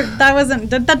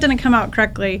 That didn't come out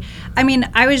correctly.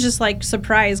 I was just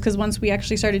surprised, because once we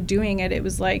actually started doing it, it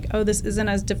was oh, this isn't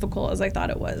as difficult as I thought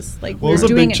it was. Well, it was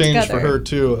a big change for her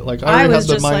too. I already had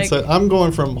the mindset. I'm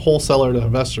going from wholesaler to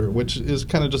investor, which is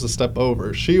kind of just a step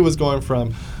over. She was going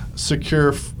from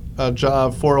secure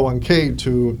job 401k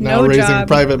to now raising job.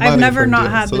 private money. I've never not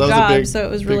deals. had So the that was a job, big, so it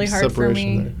was really big hard for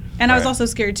separation me. there. And I was Right. also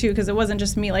scared too, because it wasn't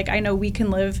just me. I know we can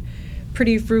live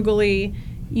pretty frugally,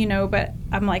 but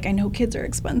I'm I know kids are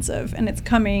expensive and it's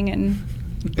coming, and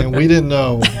we didn't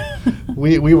know.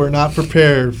 we were not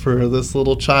prepared for this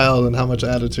little child and how much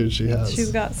attitude she has.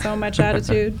 she's got so much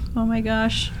attitude. Oh my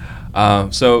gosh.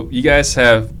 So you guys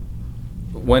have,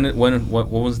 what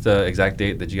was the exact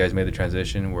date that you guys made the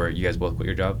transition where you guys both quit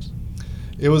your jobs?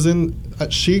 It was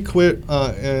she quit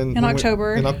in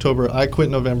October. In October. I quit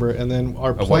in November, and then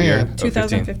our Of what year? plan,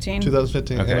 2015.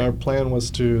 2015, Okay. and our plan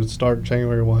was to start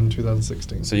January 1,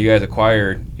 2016. So you guys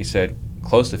acquired, you said,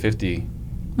 close to 50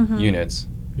 units,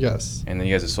 Yes. and then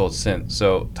you guys have sold since.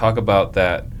 So talk about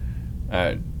that.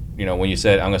 When you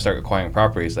said, I'm going to start acquiring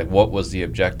properties, what was the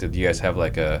objective? Do you guys have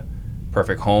a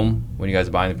perfect home when you guys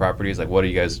are buying the properties?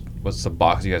 What's the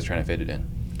box you guys are trying to fit it in?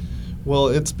 Well,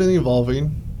 it's been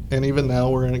evolving. And even now,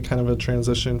 we're in a kind of a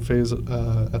transition phase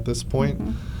at this point.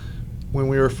 When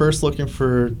we were first looking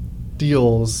for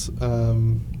deals,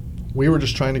 we were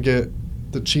just trying to get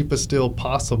the cheapest deal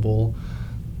possible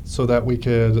so that we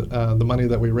could, the money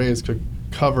that we raised could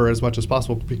cover as much as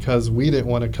possible because we didn't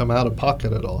want to come out of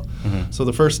pocket at all. Mm-hmm. So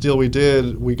the first deal we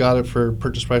did, we got it for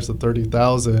purchase price of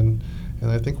 $30,000, and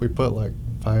I think we put like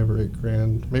 $5 or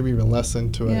 $8,000, maybe even less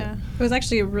into it. Yeah, it was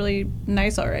actually really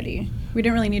nice already. We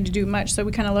didn't really need to do much, so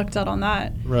we kind of looked out on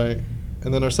that. Right.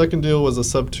 And then our second deal was a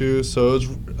sub 2. So it was,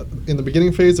 in the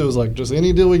beginning phase, it was like just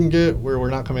any deal we can get where we're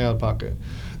not coming out of pocket.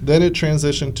 Then it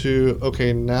transitioned to,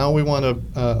 okay, now we want to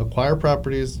acquire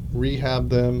properties, rehab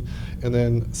them, and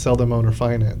then sell them owner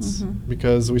finance. Mm-hmm.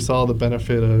 Because we saw the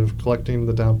benefit of collecting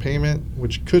the down payment,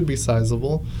 which could be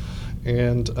sizable,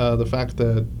 and the fact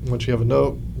that once you have a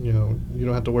note, you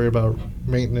don't have to worry about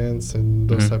maintenance and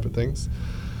those type of things.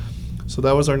 So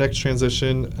that was our next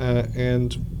transition,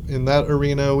 and in that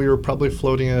arena, we were probably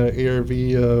floating at an ARV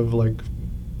of like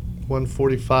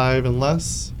 145 and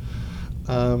less.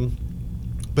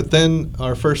 But then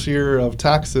our first year of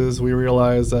taxes, we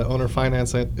realized that owner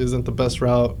finance isn't the best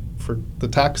route for the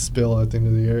tax bill at the end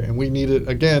of the year. And we needed,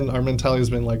 again, our mentality has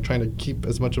been like trying to keep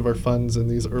as much of our funds in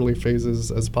these early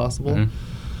phases as possible. Mm-hmm.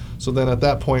 So then at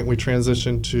that point, we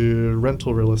transitioned to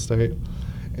rental real estate.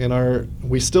 And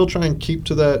we still try and keep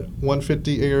to that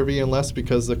 150 ARV and less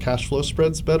because the cash flow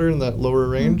spread's better in that lower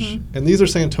range. Mm-hmm. And these are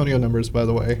San Antonio numbers, by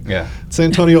the way. Yeah. San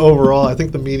Antonio overall, I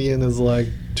think the median is like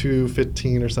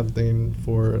 215 or something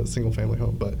for a single family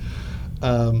home. But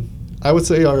I would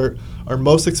say our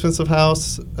most expensive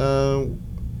house, ARV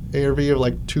of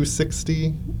like 260,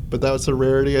 but that was a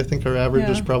rarity. I think our average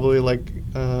is probably like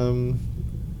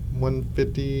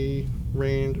 150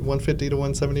 range, 150 to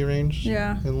 170 range.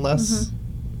 Yeah. And less. Mm-hmm.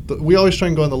 We always try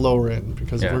and go on the lower end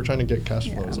because Yeah. we're trying to get cash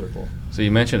flow Yeah. circle. So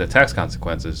you mentioned the tax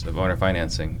consequences of owner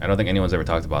financing. I don't think anyone's ever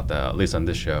talked about that, at least on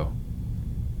this show.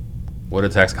 What are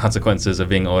the tax consequences of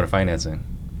being owner financing?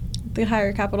 The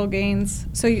higher capital gains.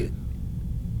 So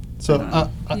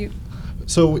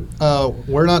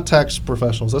We're not tax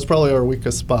professionals. That's probably our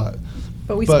weakest spot.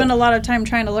 but we but- spend a lot of time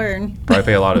trying to learn. Probably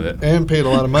pay a lot of it. And paid a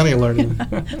lot of money learning.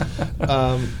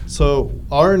 So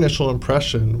our initial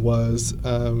impression was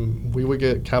we would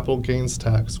get capital gains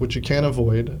tax, which you can't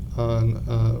avoid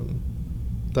on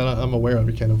that I'm aware of.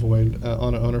 You can't avoid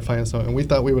on an owner finance note, and we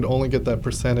thought we would only get that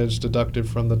percentage deducted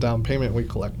from the down payment we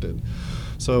collected.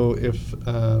 So if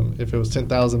it was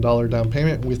 $10,000 down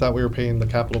payment, we thought we were paying the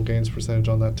capital gains percentage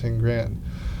on that $10,000.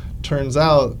 Turns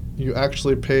out you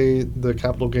actually pay the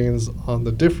capital gains on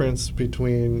the difference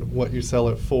between what you sell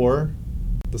it for,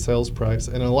 the sales price,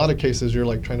 and in a lot of cases you're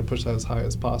like trying to push that as high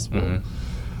as possible.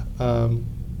 Mm-hmm.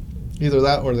 Either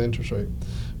that or the interest rate.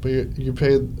 But you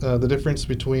pay the difference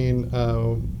between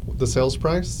the sales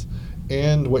price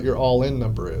and what your all-in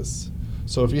number is.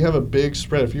 So if you have a big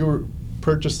spread, if you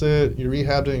purchase it, you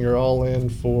rehabbed it, and you're all in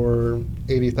for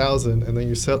 $80,000, and then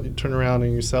you turn around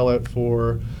and you sell it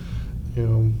for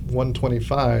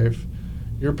 $125,000,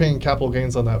 you're paying capital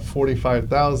gains on that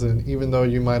 $45,000, even though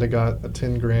you might have got a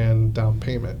 $10,000 down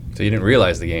payment. So you didn't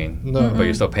realize the gain, No. but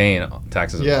you're still paying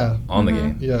taxes on the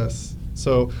gain. Yes.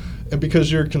 So, and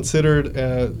because you're considered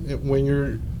when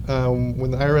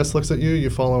the IRS looks at you, you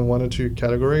fall in one of two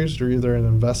categories. You're either an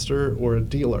investor or a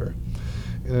dealer.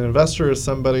 And an investor is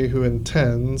somebody who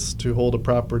intends to hold a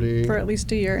property For at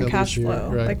least a year in At cash least a year,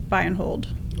 flow, right. like buy and hold.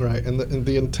 Right, and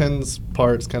the intends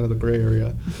part's kind of the gray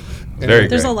area. Very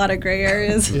There's gray. a lot of gray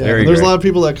areas. Yeah, Very and there's gray. a lot of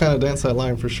people that kind of dance that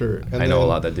line for sure. And I know a then-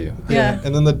 lot that do. Yeah.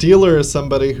 And then the dealer is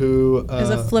somebody who As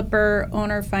a flipper,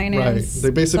 owner right. finance. They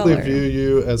basically seller. view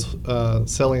you as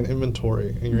selling inventory,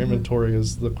 and your Mm-hmm. inventory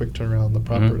is the quick turnaround on the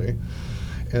property.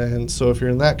 And so if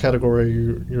you're in that category,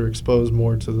 you're exposed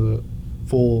more to the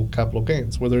full capital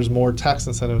gains, where there's more tax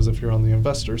incentives if you're on the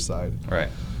investor side. Right.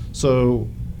 So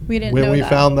We didn't when know we that.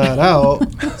 found that out,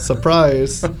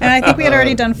 surprise. And I think we had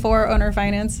already done 4 owner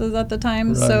finances at the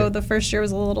time, so Right. the first year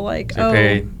was a little like, So you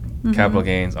pay mhm. capital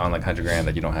gains on like $100,000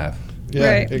 that you don't have. Yeah,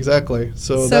 Right. exactly.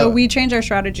 So we changed our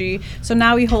strategy. So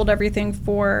now we hold everything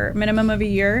for minimum of a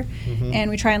year, Mhm. and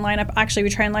we try and line up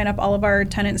all of our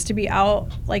tenants to be out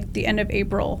like the end of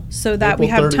April, so that we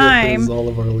April have 30th time. is all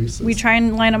of our leases. We try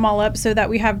and line them all up so that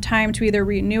we have time to either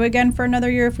renew again for another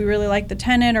year if we really like the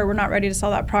tenant or we're not ready to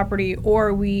sell that property,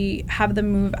 or we have them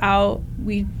move out.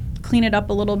 We clean it up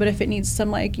a little bit if it needs some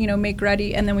make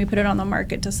ready, and then we put it on the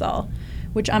market to sell,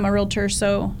 which I'm a realtor,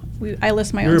 so I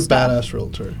list my You're own a stuff. badass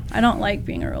realtor. I don't like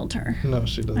being a realtor. No,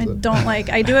 she doesn't.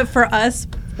 I do it for us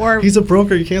or He's a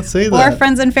broker. You can't say that. or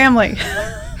friends and family.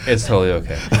 It's totally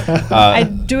okay. I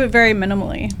do it very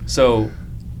minimally. So,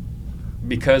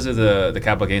 because of the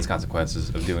capital gains consequences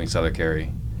of doing seller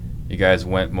carry, you guys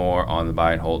went more on the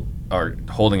buy and hold, or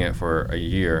holding it for a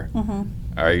year. Mm-hmm.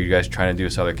 Are you guys trying to do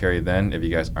a seller carry then if you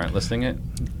guys aren't listing it?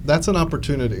 That's an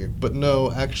opportunity. But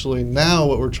no, actually now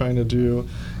what we're trying to do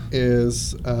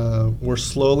is we're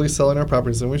slowly selling our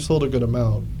properties, and we've sold a good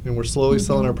amount, and we're slowly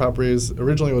selling our properties.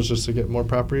 Originally it was just to get more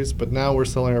properties, but now we're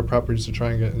selling our properties to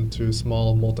try and get into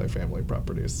small multifamily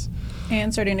properties.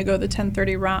 And starting to go the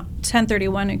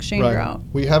 1031 exchange route.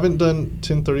 We haven't done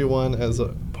 1031 as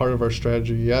a part of our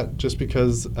strategy yet, just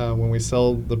because when we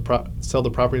sell the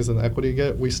properties and the equity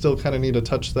get, we still kind of need to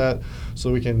touch that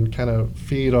so we can kind of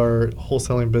feed our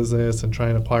wholesaling business and try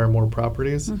and acquire more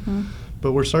properties.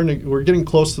 But we're getting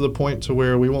close to the point to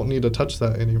where we won't need to touch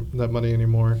that money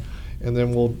anymore. And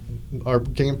then our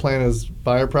game plan is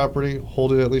buy our property,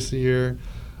 hold it at least a year,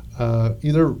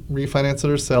 either refinance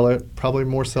it or sell it, probably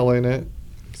more selling it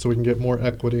so we can get more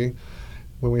equity.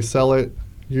 When we sell it,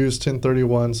 use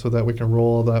 1031 so that we can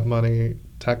roll that money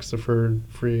tax deferred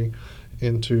free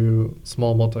into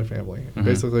small multifamily.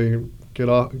 Basically get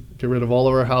rid of all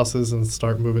of our houses and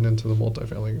start moving into the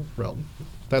multifamily realm.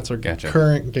 That's our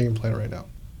current game plan right now.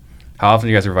 How often are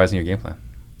you guys revising your game plan?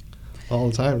 All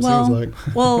the time, seems like.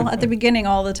 Well, at the beginning,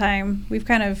 all the time. We've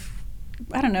kind of,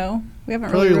 I don't know, we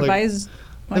haven't really revised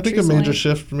much I think recently. a major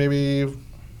shift maybe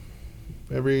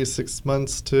every 6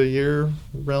 months to a year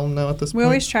realm now at this point. We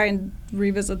always try and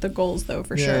revisit the goals, though,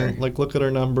 for sure. Yeah, like look at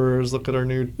our numbers, look at our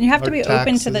new You have to be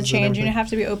open to the and change, and you everything. have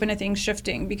to be open to things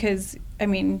shifting because, I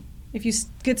mean, if you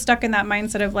get stuck in that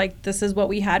mindset of, like, this is what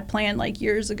we had planned, like,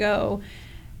 years ago,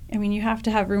 I mean, you have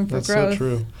to have room for That's growth. so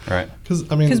true. Right.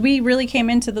 Because we really came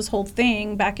into this whole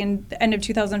thing back in the end of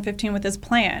 2015 with this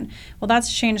plan. Well,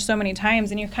 that's changed so many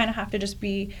times, and you kind of have to just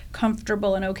be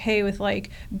comfortable and okay with, like,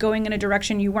 going in a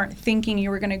direction you weren't thinking you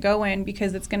were going to go in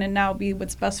because it's going to now be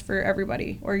what's best for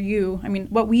everybody or you. I mean,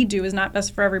 what we do is not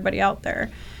best for everybody out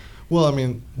there. Well, I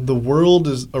mean, the world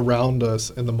is around us,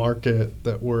 and the market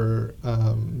that we're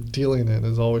dealing in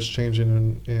is always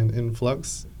changing and in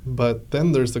flux. But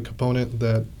then there's the component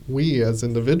that we as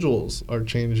individuals are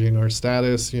changing our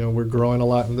status. You know, we're growing a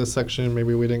lot in this section.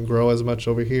 Maybe we didn't grow as much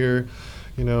over here.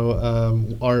 You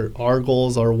know, our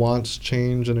goals, our wants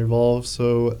change and evolve.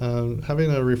 So having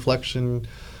a reflection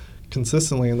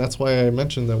consistently, and that's why I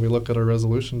mentioned that we look at our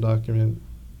resolution document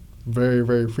very,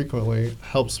 very frequently,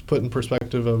 helps put in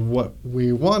perspective of what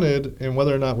we wanted and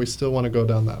whether or not we still want to go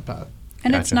down that path.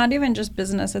 And it's not even just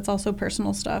business, it's also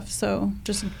personal stuff. So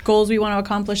just goals we want to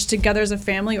accomplish together as a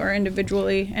family or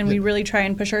individually. And we really try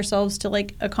and push ourselves to,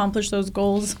 like, accomplish those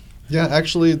goals. Yeah,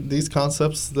 actually, these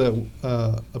concepts that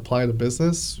apply to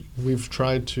business, we've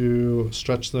tried to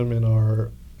stretch them in our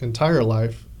entire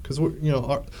life. Because,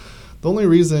 the only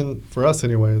reason, for us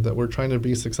anyway, that we're trying to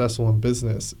be successful in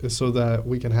business is so that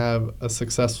we can have a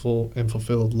successful and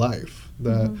fulfilled life.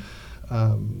 That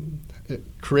it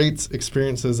creates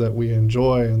experiences that we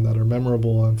enjoy and that are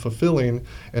memorable and fulfilling,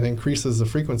 and increases the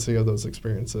frequency of those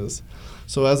experiences.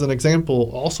 So as an example,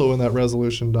 also in that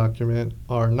resolution document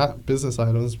are not business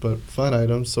items, but fun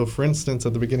items. So for instance,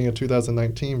 at the beginning of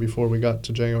 2019, before we got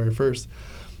to January 1st,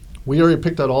 we already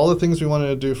picked out all the things we wanted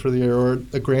to do for the year, or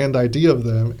a grand idea of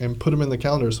them, and put them in the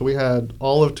calendar. So we had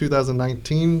all of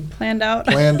 2019 planned out.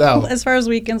 As far as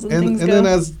weekends and things go. And then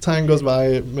as time goes by,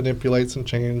 it manipulates and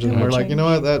changes, and we're like, you know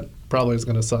what, that probably is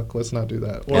going to suck. Let's not do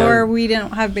that. Or we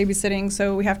didn't have babysitting,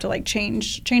 so we have to, like,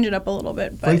 change it up a little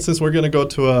bit. But for instance, we're going to go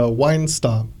to a wine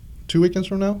stomp 2 weekends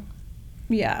from now.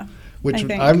 Yeah, which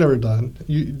I've never done.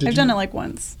 I've done it like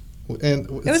once.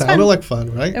 And it sounded like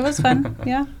fun, right? It was fun,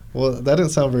 yeah. Well, that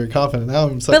didn't sound very confident. Now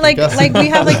I'm but like we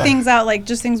have like things out, like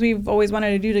just things we've always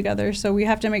wanted to do together. So we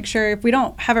have to make sure if we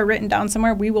don't have it written down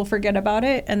somewhere, we will forget about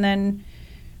it, and then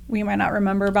we might not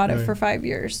remember about it for 5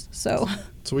 years. So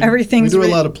we everything's do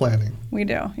a lot of planning. We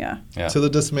do, yeah. To the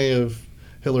dismay of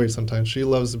Hillary sometimes. She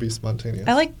loves to be spontaneous.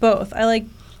 I like both.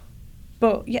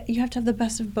 Yeah, you have to have the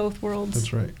best of both worlds.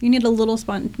 That's right. You need a little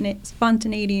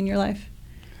spontaneity in your life.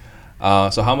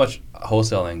 So how much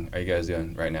wholesaling are you guys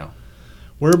doing right now?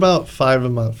 We're about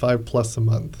 5 plus a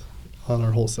month on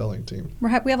our wholesaling team.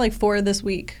 We have like 4 this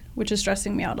week, which is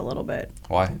stressing me out a little bit.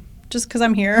 Why? Just because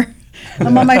I'm here.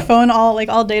 I'm on my phone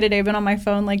all day today. I've been on my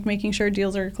phone, like making sure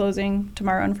deals are closing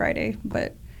tomorrow and Friday.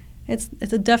 But it's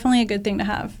definitely a good thing to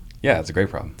have. Yeah, it's a great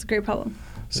problem. It's a great problem.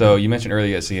 So you mentioned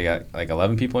earlier, so you got like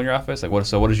 11 people in your office. Like, what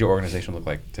does your organization look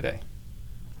like today?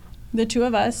 The 2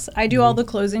 of us. I do all the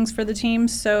closings for the team.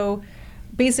 So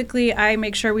basically, I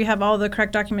make sure we have all the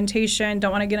correct documentation.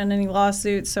 Don't want to get in any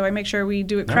lawsuits, so I make sure we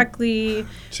do it correctly.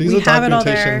 She's a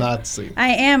documentation Nazi. I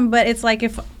am, but it's like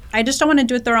if I just don't want to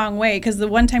do it the wrong way, because the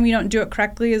one time you don't do it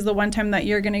correctly is the one time that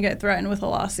you're going to get threatened with a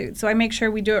lawsuit. So I make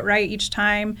sure we do it right each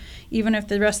time, even if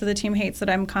the rest of the team hates that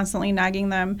I'm constantly nagging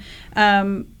them.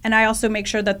 And I also make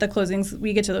sure that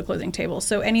we get to the closing table.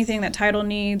 So anything that title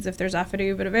needs, if there's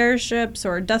affidavit of heirships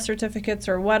or death certificates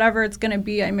or whatever it's going to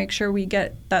be, I make sure we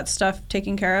get that stuff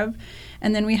taken care of.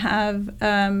 And then we have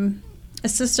a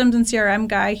systems and CRM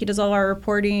guy. He does all our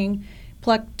reporting.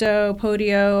 Plecto,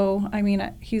 Podio. I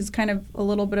mean, he's kind of a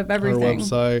little bit of everything. Our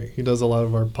website. He does a lot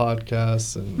of our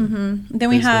podcasts. And Then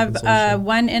we Facebook have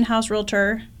one in-house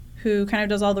realtor who kind of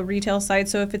does all the retail side.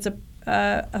 So if it's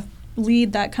a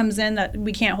lead that comes in that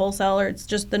we can't wholesale, or it's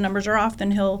just the numbers are off, then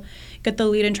he'll get the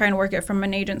lead and try and work it from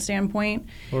an agent standpoint.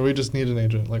 Or we just need an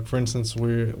agent. Like, for instance,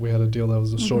 we had a deal that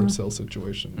was a short sale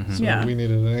situation. So we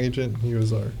needed an agent. He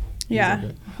was our...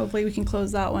 Yeah, hopefully we can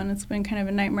close that one. It's been kind of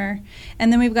a nightmare. And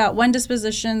then we've got one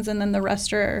dispositions, and then the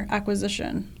rest are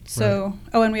acquisition. So,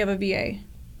 and we have a VA.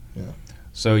 Yeah.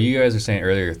 So you guys are saying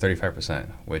earlier 35%,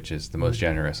 which is the most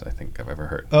generous I think I've ever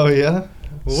heard. Oh, yeah?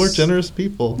 Well, we're generous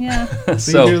people. Yeah.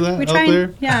 So you hear that we out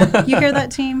there? Yeah, you hear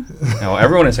that, team? No,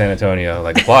 everyone in San Antonio,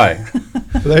 like, apply.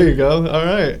 There you go. All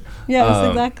right. Yes,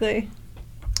 exactly.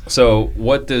 So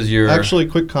what does your... Actually,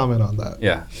 quick comment on that.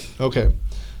 Yeah. Okay.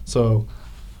 So...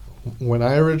 when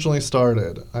I originally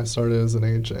started, I started as an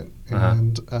agent,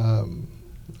 and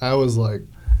I was like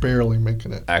barely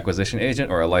making it. Acquisition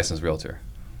agent or a licensed realtor?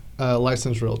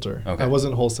 Licensed realtor. Okay. I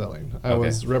wasn't wholesaling. I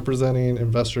was representing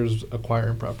investors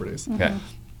acquiring properties. Okay.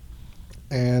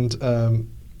 And,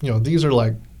 these are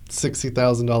like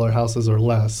 $60,000 houses or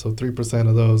less, so 3%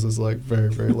 of those is like very,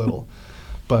 very little.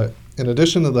 But in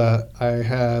addition to that, I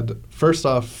had, first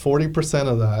off, 40%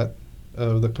 of that,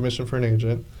 of the commission for an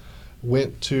agent,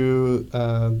 went to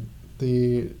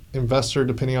the investor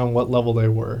depending on what level they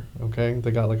were, okay? They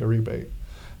got like a rebate.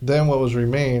 Then what was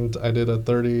remained, I did a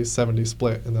 30-70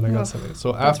 split, and then I got 70.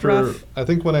 So after, rough. I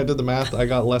think when I did the math, I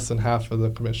got less than half of the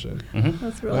commission.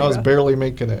 That's really And I was rough. barely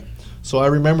making it. So I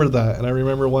remember that, and I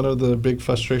remember one of the big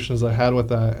frustrations I had with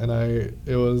that, and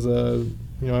it was,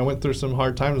 I went through some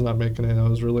hard times not making it. I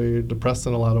was really depressed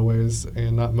in a lot of ways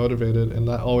and not motivated, and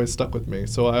that always stuck with me.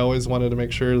 So I always wanted to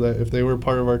make sure that if they were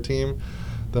part of our team,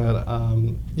 that,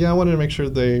 I wanted to make sure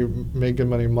they made good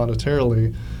money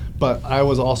monetarily, but I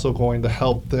was also going to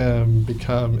help them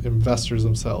become investors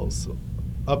themselves.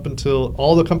 Up until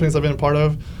all the companies I've been a part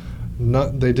of,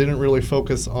 they didn't really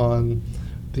focus on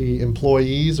the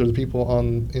employees or the people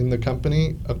in the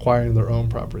company acquiring their own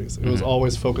properties. It was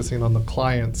always focusing on the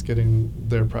clients getting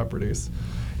their properties.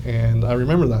 And I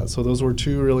remember that. So those were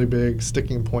two really big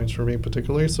sticking points for me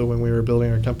particularly. So when we were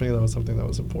building our company, that was something that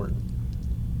was important.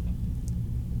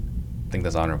 I think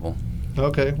that's honorable.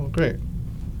 Okay, well, great.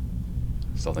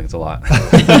 Still think it's a lot.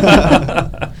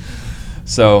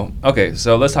 So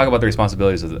let's talk about the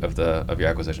responsibilities of your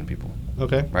acquisition people.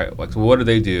 Okay. Right. Like, so what do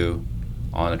they do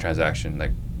on a transaction?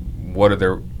 Like, what are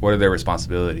their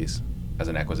responsibilities as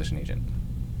an acquisition agent?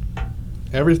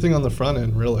 Everything on the front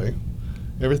end, really.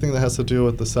 Everything that has to do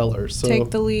with the seller. So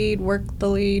Take the lead, work the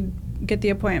lead, get the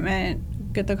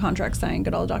appointment, get the contract signed,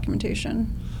 get all the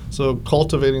documentation. So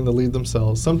cultivating the lead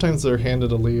themselves. Sometimes they're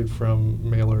handed a lead from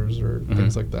mailers or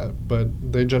things like that, but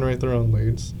they generate their own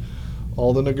leads.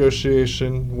 All the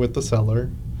negotiation with the seller,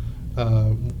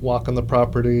 walking the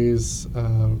properties,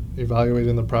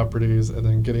 evaluating the properties, and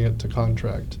then getting it to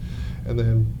contract. And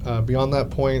then beyond that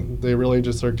point, they really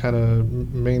just are kind of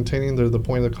maintaining the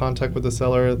point of contact with the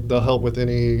seller. They'll help with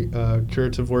any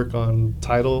curative work on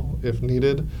title if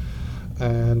needed,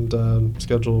 and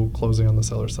schedule closing on the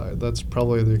seller side. That's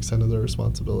probably the extent of their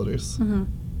responsibilities.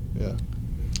 Yeah.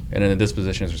 And then the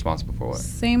disposition is responsible for what?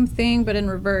 Same thing, but in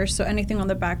reverse. So anything on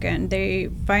the back end, they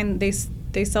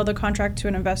sell the contract to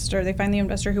an investor. They find the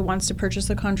investor who wants to purchase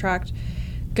the contract,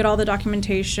 get all the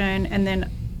documentation, and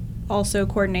then also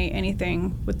coordinate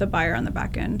anything with the buyer on the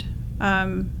back end.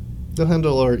 They'll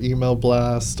handle our email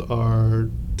blast, our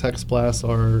text blast,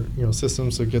 our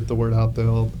systems to get the word out there.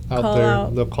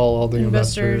 They'll call all the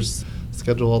investors,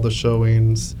 schedule all the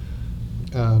showings,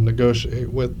 negotiate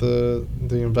with the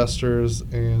investors,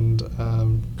 and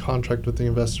contract with the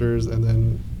investors. And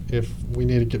then if we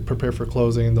need to get prepared for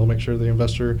closing, they'll make sure the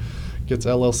investor gets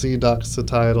LLC docs to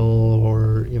title,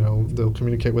 or they'll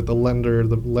communicate with the lender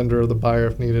or the buyer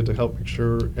if needed to help make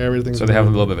sure everything's. So they have a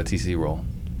little bit of a TC role,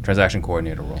 transaction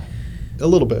coordinator role. A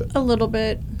little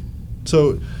bit.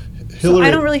 So Hillary,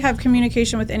 I don't really have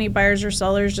communication with any buyers or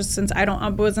sellers, just since I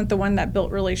wasn't the one that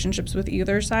built relationships with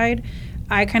either side.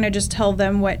 I kind of just tell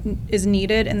them what is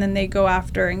needed, and then they go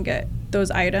after and get those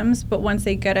items. But once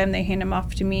they get them, they hand them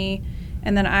off to me,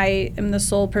 And then I am the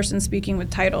sole person speaking with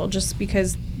title, just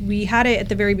because we had it at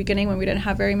the very beginning when we didn't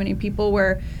have very many people,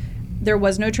 where there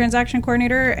was no transaction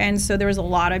coordinator. And so there was a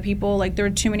lot of people, like there were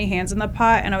too many hands in the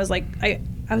pot. And I was like,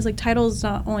 title's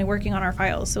not only working on our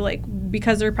files. So like,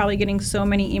 because they're probably getting so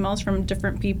many emails from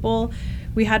different people,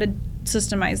 we had to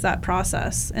systemize that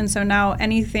process. And so now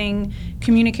anything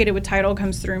communicated with title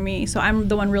comes through me. So I'm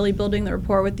the one really building the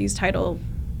rapport with these title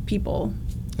people.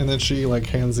 And then she like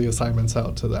hands the assignments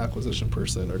out to the acquisition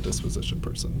person or disposition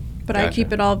person. But Gotcha. I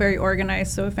keep it all very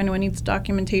organized. So if anyone needs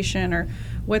documentation or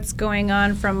what's going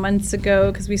on from months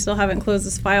ago, because we still haven't closed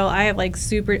this file, I have like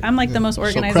I'm like the most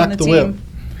organized on the team. whip.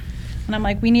 And I'm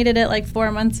like, we needed it like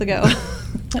 4 months ago.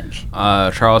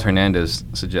 Charles Hernandez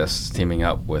suggests teaming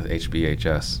up with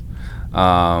HBHS.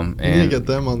 You need to And get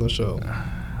them on the show.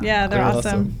 Yeah, they're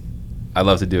awesome. I'd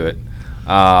love to do it.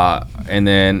 And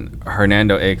then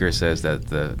Hernando Akers says that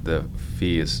the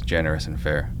fee is generous and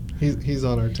fair. He's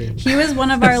on our team. He was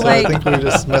one of our So like. I think we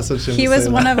just messaged him. He to was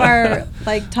say one that. of our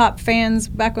like top fans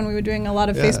back when we were doing a lot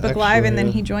of Yeah, Facebook Live, and then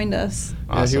actually, he joined us.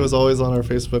 Yeah, he Awesome. was always on our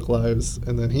Facebook Lives,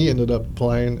 and then he ended up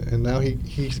applying, and now he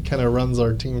kind of runs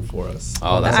our team for us.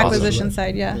 Oh, The that's awesome. acquisition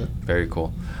side, yeah. Very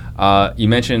cool. You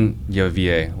mentioned you have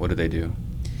a VA. What do they do?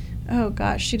 Oh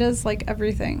gosh, she does like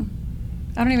everything.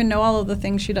 I don't even know all of the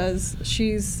things she does.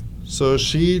 She's So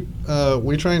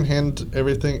we try and hand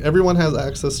everything. Everyone has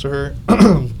access to her.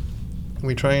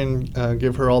 We try and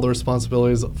give her all the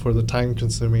responsibilities for the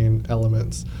time-consuming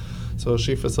elements. So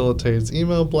she facilitates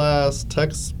email blasts,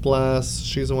 text blasts.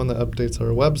 She's the one that updates our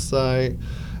website.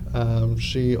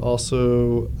 She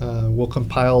also will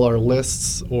compile our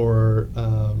lists or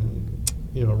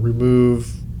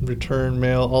remove, return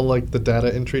mail, all like the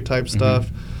data entry type stuff.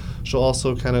 She'll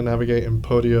also kind of navigate in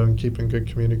Podio and keep in good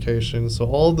communication. So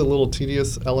all the little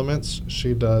tedious elements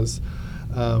she does.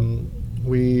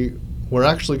 We're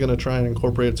actually going to try and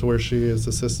incorporate it to where she is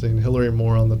assisting Hillary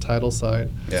more on the title side.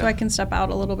 so I can step out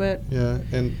a little bit. Yeah,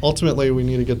 and ultimately we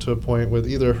need to get to a point with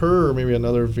either her or maybe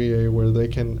another VA where they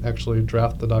can actually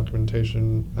draft the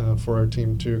documentation for our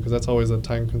team too, because that's always a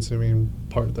time-consuming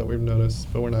part that we've noticed,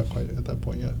 but we're not quite at that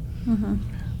point yet.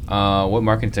 What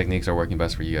marketing techniques are working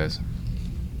best for you guys?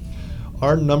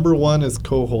 Our number one is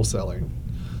co-wholesaling.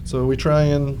 So we try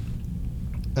and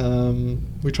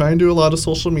do a lot of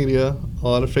social media, a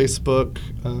lot of Facebook.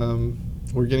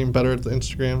 We're getting better at the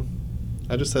Instagram.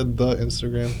 I just said the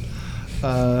Instagram.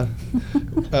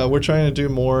 We're trying to do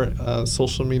more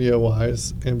social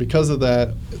media-wise, and because of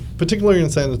that, particularly in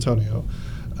San Antonio,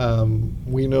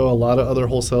 we know a lot of other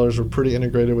wholesalers are pretty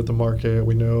integrated with the market.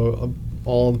 We know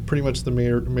pretty much the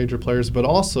major players, but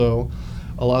also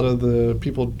a lot of the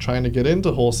people trying to get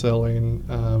into wholesaling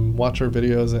watch our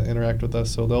videos and interact with us,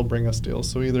 so they'll bring us deals.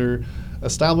 So either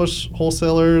established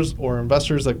wholesalers or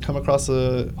investors that come across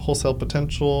a wholesale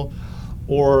potential,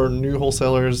 or new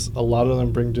wholesalers, a lot of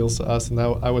them bring deals to us, and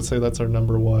that, I would say that's our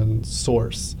number one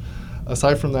source.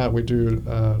 Aside from that, we do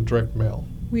direct mail.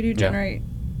 We do generate.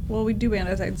 Well, we do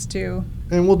bandicides too.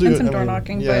 And we'll do And some door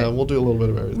knocking, Yeah, but we'll do a little bit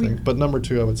of everything. we- But number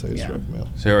two, I would say, is Yeah. direct mail.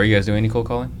 So are you guys doing any cold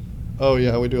calling? Oh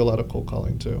yeah, we do a lot of cold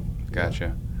calling too.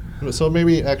 Gotcha. So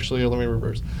maybe actually, let me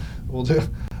reverse. We'll do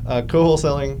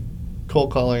co-wholesaling,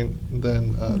 cold calling,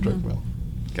 then direct mail.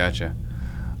 Gotcha.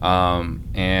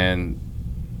 And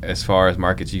as far as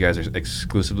markets, you guys are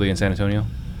exclusively in San Antonio?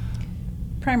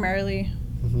 primarily.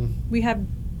 hmm We have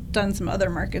done some other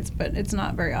markets, but it's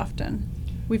not very often.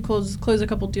 We've closed a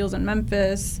couple deals in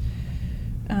Memphis.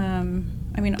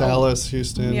 Dallas,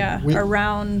 Houston. Yeah,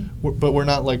 around. But we're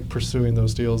not like pursuing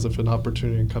those deals. If an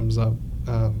opportunity comes up,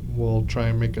 we'll try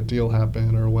and make a deal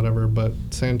happen or whatever. But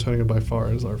San Antonio by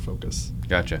far is our focus.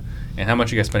 Gotcha. And how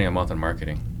much are you guys spending a month on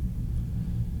marketing?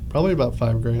 Probably about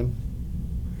 $5,000,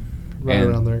 right And-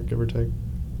 around there, give or take.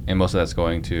 And most of that's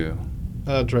going to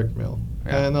Direct mail,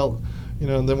 Yeah. and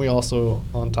and then we also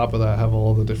on top of that have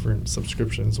all the different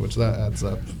subscriptions, which that adds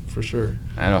up for sure.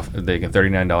 I don't know if they can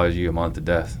 $39 you a month to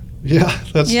death. Yeah,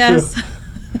 that's Yes. true.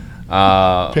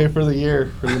 Uh, Pay for the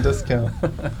year for the discount.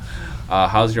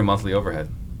 How's your monthly overhead?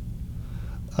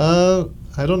 I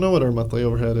don't know what our monthly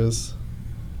overhead is.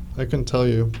 I couldn't tell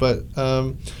you, but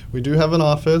we do have an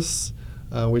office.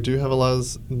 We do have a lot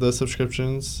of the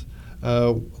subscriptions.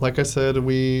 Like I said,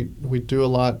 we do a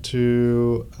lot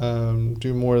to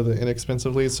do more of the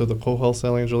inexpensive leads. So the cold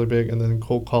wholesaling is really big, and then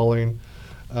cold calling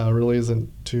really isn't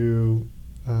too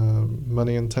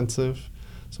money intensive.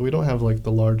 So we don't have like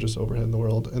the largest overhead in the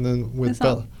world. And then with That's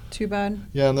not too bad.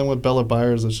 yeah, and then with Bella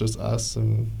Buyers, it's just us,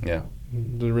 and Yeah.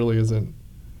 there really isn't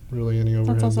really any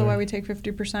overhead. That's also there. why we take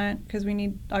 50%, because we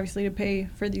need obviously to pay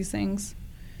for these things.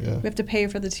 Yeah. We have to pay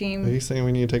for the team. He's saying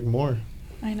we need to take more.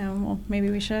 I know. Well, maybe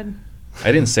we should.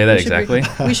 I didn't say that We should re-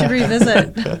 exactly. we should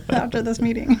revisit after this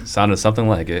meeting. Sounded something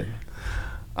like it.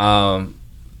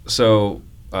 So,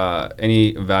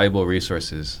 any valuable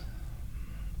resources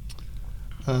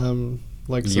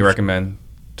Like you recommend?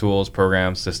 Tools,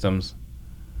 programs, systems?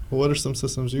 What are some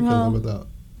systems you can Well, live without?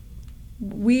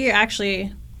 We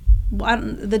actually,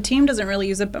 the team doesn't really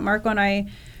use it, but Marco and I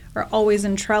are always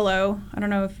in Trello. I don't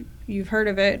know if you've heard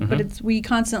of it, but Mhm. we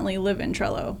constantly live in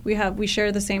Trello. We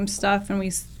share the same stuff, and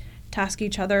we task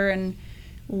each other and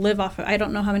live off of. I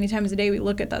don't know how many times a day we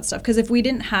look at that stuff, because if we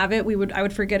didn't have it, I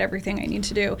would forget everything I need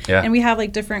to do. Yeah. And we have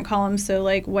like different columns, so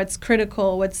like what's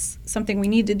critical, what's something we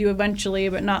need to do eventually,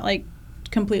 but not like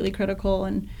completely critical.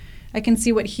 And I can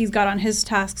see what he's got on his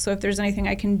task, so if there's anything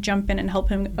I can jump in and help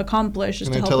him accomplish, just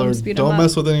And to I help tell him her, speed him don't up.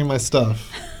 mess with any of my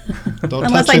stuff. Don't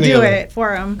Unless touch I any do of it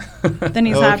for him, then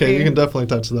he's happy. Okay, you can definitely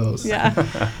touch those.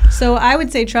 Yeah. So I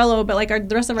would say Trello, but like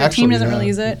the rest of our team doesn't really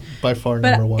use it. By far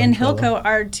But number one. in Trello. Hilco,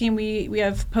 our team, we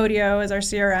have Podio as our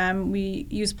CRM. We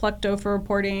use Plucto for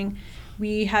reporting.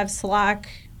 We have Slack.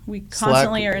 We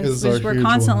constantly we're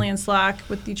constantly in Slack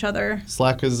with each other.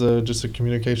 Slack is just a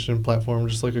communication platform,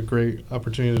 just like a great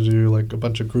opportunity to do like a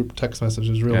bunch of group text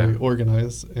messages, really Yeah.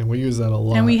 organized, and we use that a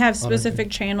lot. And we have on our specific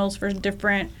team. channels for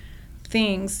different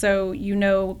things, so you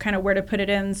know kind of where to put it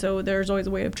in. So there's always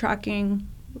a way of tracking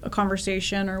a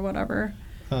conversation or whatever.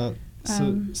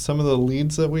 So some of the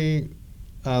leads that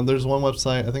there's one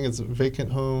website, I think it's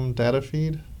Vacant Home Data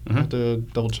Feed. I have to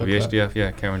double check that. VHDF, yeah,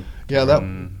 Cameron. Yeah, that-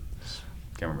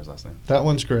 Can't remember his last name. That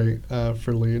one's great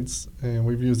for leads, and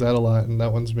we've used that a lot, and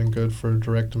that one's been good for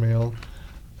direct mail.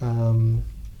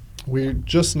 We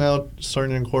just now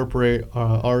starting to incorporate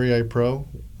REI Pro.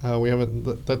 We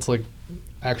haven't. That's like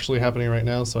actually happening right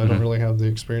now, so I don't Mhm. really have the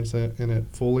experience in it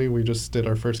fully. We just did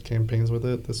our first campaigns with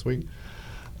it this week,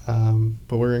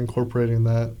 but we're incorporating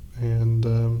that, and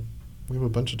we have a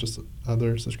bunch of just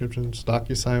other subscriptions.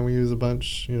 DocuSign we use a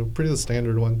bunch. Pretty the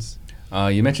standard ones.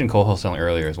 You mentioned co-wholesaling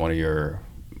earlier as one of your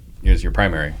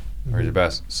primary or your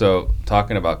best. So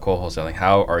talking about co-wholesaling,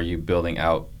 how are you building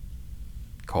out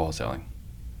co-wholesaling?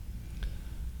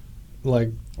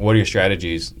 Like, What are your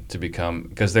strategies to become,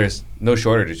 because there's no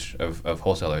shortage of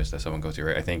wholesalers that someone goes to,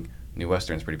 right? I think New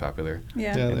Western's pretty popular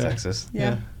Yeah. Yeah. in Texas.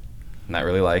 Yeah. Not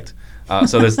really liked.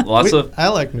 So there's lots of, I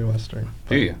like New Western.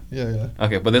 do you? Yeah.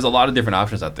 Okay, but there's a lot of different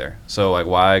options out there. So like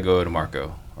why go to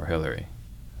Marco or Hillary?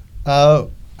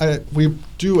 We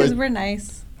do Because it. we're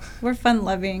nice. We're fun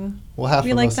loving. Well, half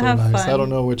we of like us to are have nice. fun. I don't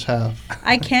know which half.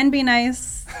 I can be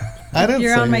nice. I didn't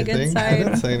You're say on my anything. good I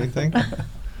didn't side. say anything.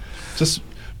 Just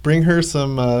bring her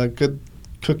some good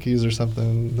cookies or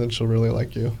something, then she'll really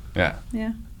like you. Yeah.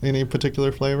 Yeah. Any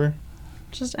particular flavor?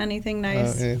 Just anything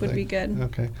nice would Anything. be good.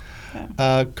 Okay.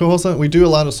 Yeah. Co-hosting, we do a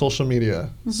lot of social media.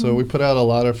 So Mhm. we put out a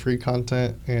lot of free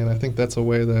content, and I think that's a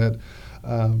way that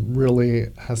really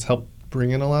has helped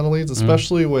bring in a lot of leads,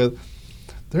 especially with,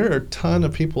 there are a ton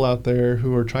of people out there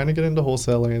who are trying to get into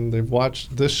wholesaling. They've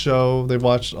watched this show, they've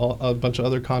watched a bunch of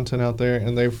other content out there,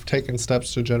 and they've taken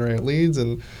steps to generate leads,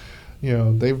 and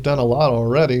they've done a lot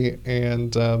already,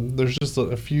 and there's just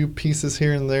a few pieces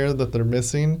here and there that they're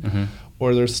missing, Mm-hmm.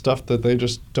 or there's stuff that they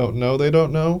just don't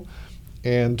know.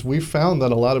 And we found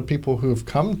that a lot of people who have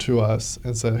come to us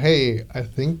and said, hey, I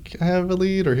think I have a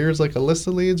lead, or here's like a list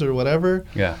of leads or whatever,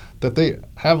 Yeah. that they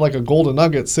have like a golden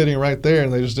nugget sitting right there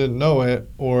and they just didn't know it,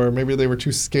 or maybe they were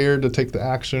too scared to take the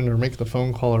action or make the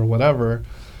phone call or whatever.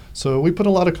 So we put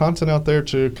a lot of content out there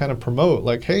to kind of promote,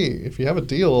 like, hey, if you have a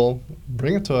deal,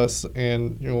 bring it to us,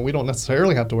 and we don't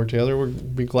necessarily have to work together.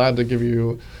 We'd be glad to give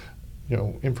you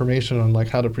information on like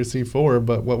how to proceed forward.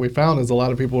 But what we found is a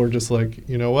lot of people are just like,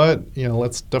 you know what,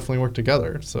 let's definitely work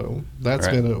together. So that's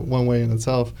Right. been one way in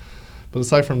itself. But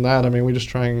aside from that, I mean,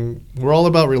 we're all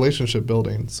about relationship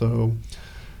building. So,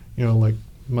 like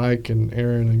Mike and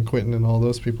Aaron and Quentin and all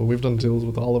those people, we've done deals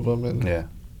with all of them. And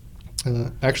Yeah.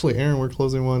 actually, Aaron, we're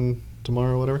closing one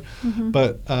tomorrow or whatever. Mhm.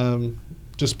 But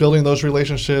just building those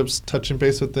relationships, touching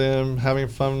base with them, having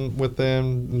fun with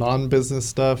them, non-business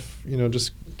stuff,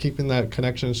 just keeping that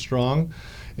connection strong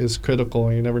is critical,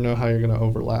 and you never know how you're going to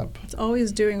overlap. It's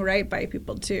always doing right by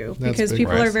people too, That's because big.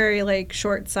 people Right. are very like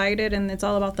short-sighted, and it's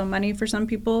all about the money for some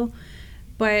people.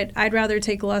 But I'd rather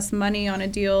take less money on a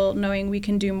deal knowing we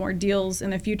can do more deals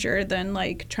in the future than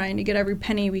like trying to get every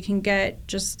penny we can get,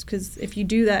 just because if you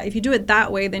do it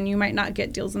that way, then you might not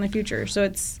get deals in the future. So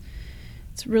it's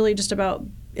really just about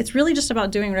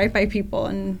doing right by people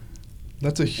and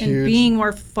That's a and huge. being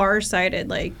more far-sighted.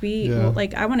 Like Yeah.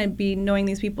 like I want to be knowing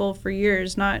these people for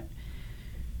years, not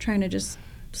trying to just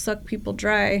suck people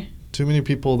dry. Too many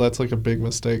people, that's like a big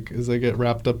mistake, is they get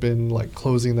wrapped up in like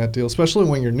closing that deal, especially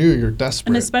when you're new, you're desperate.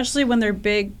 And especially when they're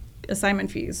big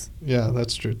assignment fees. Yeah,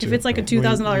 that's true too. If it's like a When you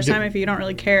 $2,000 get assignment fee, you don't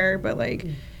really care. But like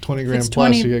 20 if grand it's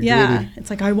plus, 20, you get yeah, greedy. it's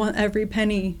like I want every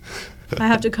penny. I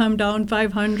have to come down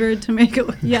 500 to make it.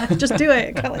 Yeah, just do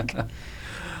it. Like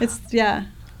it's yeah.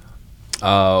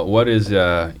 What is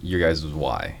your guys'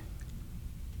 why?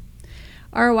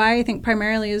 Our why, I think,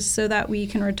 primarily is so that we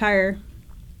can retire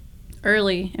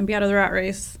early and be out of the rat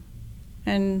race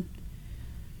and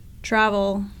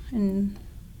travel. And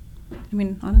I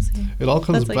mean, honestly, It all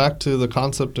comes that's like- back to the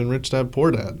concept in Rich Dad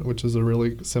Poor Dad, which is a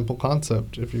really simple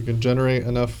concept. If you can generate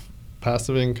enough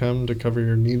passive income to cover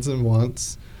your needs and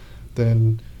wants,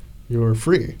 then you're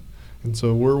free. And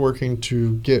so we're working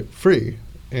to get free.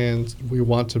 And we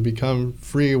want to become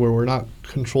free where we're not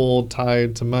controlled,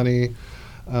 tied to money,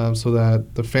 so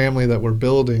that the family that we're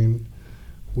building,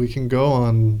 we can go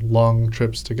on long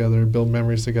trips together, build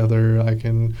memories together. I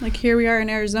can like here we are in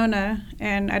Arizona,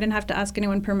 and I didn't have to ask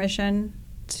anyone permission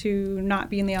to not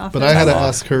be in the office. But I had to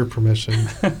ask her permission.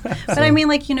 But I mean,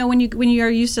 like, you know, when you are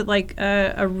used to like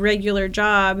a regular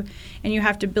job, and you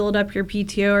have to build up your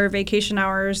PTO or vacation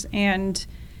hours, and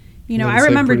you know, And I say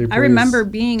remember pretty I remember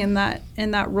please. being in that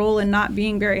role and not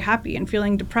being very happy and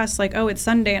feeling depressed. Like, oh, it's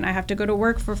Sunday and I have to go to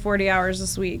work for 40 hours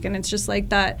this week, and it's just like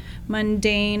that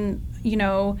mundane, you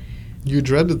know. You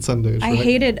dreaded Sundays, I right?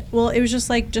 hated. Well, it was just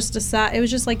like it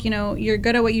was just like, you know, you're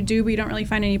good at what you do, but you don't really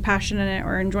find any passion in it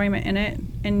or enjoyment in it,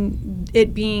 and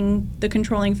it being the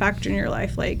controlling factor in your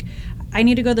life. Like, I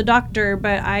need to go to the doctor,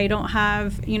 but I don't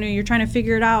have. You know, you're trying to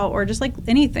figure it out, or just like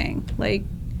anything. Like,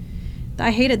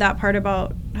 I hated that part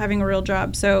about having a real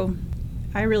job. So,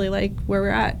 I really like where we're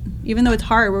at, even though it's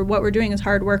hard. What we're doing is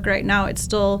hard work right now. It's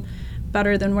still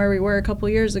better than where we were a couple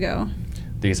years ago.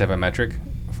 Do you guys have a metric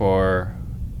for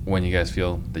when you guys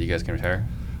feel that you guys can retire?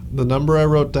 The number I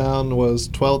wrote down was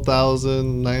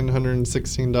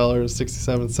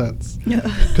 $12,916.67. Yeah.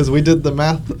 Because we did the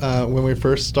math when we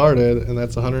first started, and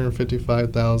that's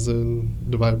 155,000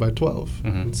 divided by 12.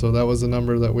 Mhm. And so that was the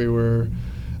number that we were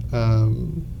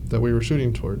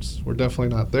shooting towards. We're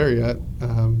definitely not there yet,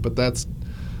 but that's,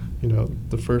 you know,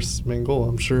 the first main goal.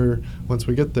 I'm sure once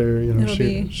we get there, you know, It'll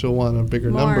be she'll want a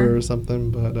bigger more. number or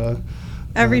something. But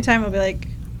Every time I'll be like,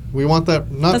 we want that.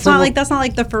 that's not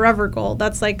like the forever goal.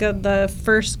 That's like the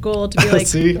first goal to be like.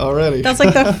 See already. That's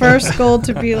like the first goal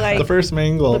to be like. the first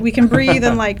main goal. We can breathe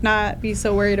and like not be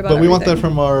so worried about. But we want that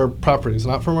everything. from our properties,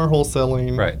 not from our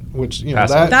wholesaling. Right. Which, you know,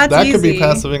 Passive. That's that could be easy.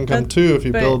 passive income too if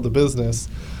you but- build the business.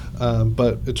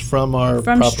 But it's from our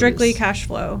From properties. strictly cash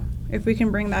flow. If we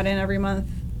can bring that in every month,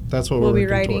 That's what we'll we're be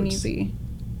working riding towards. easy.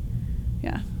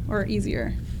 Yeah, or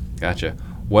easier. Gotcha.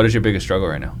 What is your biggest struggle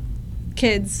right now?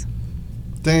 Kids.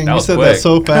 Dang, That you was said quick. that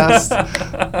so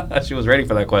fast. She was ready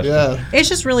for that question. Yeah. It's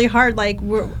just really hard. Like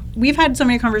we've had so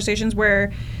many conversations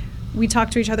where we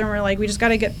talk to each other and we're like, we just got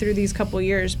to get through these couple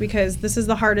years because this is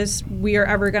the hardest we are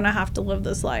ever going to have to live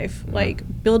this life. Mhm.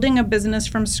 Like building a business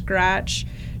from scratch,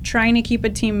 trying to keep a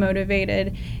team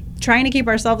motivated, trying to keep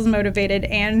ourselves motivated,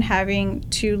 and having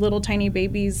two little tiny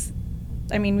babies.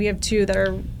 I mean, we have two that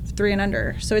are 3 and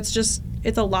under. So it's a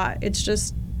lot. It's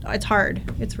hard.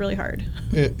 It's really hard.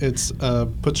 It's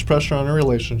puts pressure on a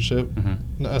relationship, Mhm.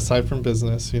 aside from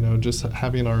business, you know, just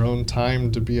having our own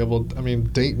time to be able,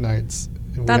 date nights.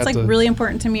 And we That's have like to- really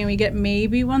important to me. And we get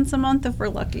maybe once a month if we're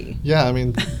lucky. Yeah,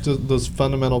 those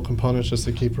fundamental components just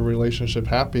to keep a relationship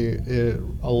happy,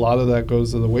 a lot of that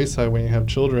goes to the wayside when you have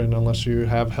children unless you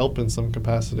have help in some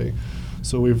capacity.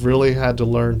 So we've really had to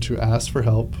learn to ask for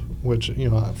help, which, you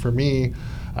know, for me,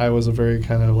 I was a very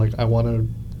kind of like, I want to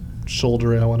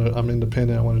shoulder it, I'm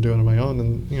independent, I want to do it on my own,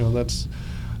 and, you know, that's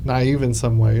naive in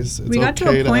some ways. It's We got to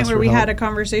okay a point ask where for we help. had a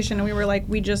conversation and we were like,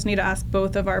 we just need to ask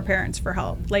both of our parents for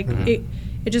help. Like Mhm.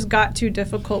 it just got too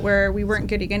difficult where we weren't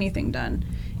getting anything done.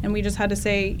 And we just had to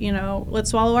say, you know, let's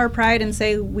swallow our pride and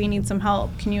say we need some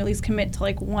help. Can you at least commit to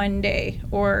like one day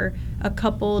or a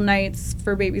couple nights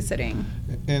for babysitting?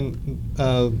 And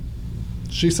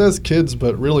she says kids,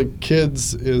 but really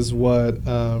kids is what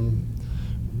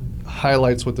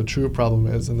highlights what the true problem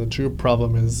is, and the true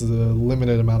problem is the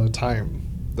limited amount of time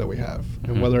that we have,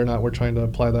 and Mhm. whether or not we're trying to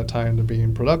apply that time to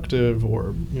being productive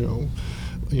or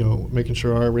making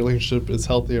sure our relationship is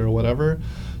healthy or whatever.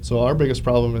 So our biggest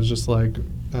problem is just like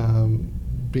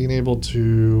being able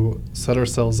to set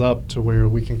ourselves up to where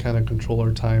we can kind of control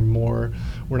our time more.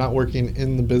 We're not working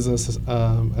in the business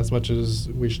as much as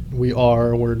we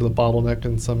are. We're the bottleneck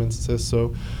in some instances.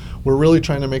 So we're really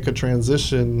trying to make a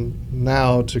transition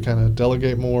now to kind of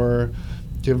delegate more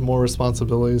give more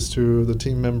responsibilities to the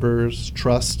team members,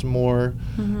 trust more,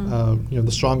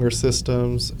 the stronger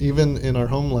systems. Even in our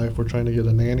home life, we're trying to get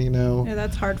a nanny now. Yeah,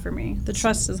 that's hard for me. The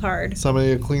trust is hard.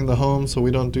 Somebody to clean the home so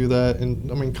we don't do that.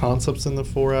 And, concepts in the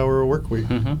 4-hour work week.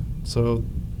 So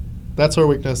that's our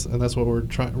weakness, and that's what we're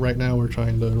trying right now. We're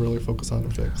trying to really focus on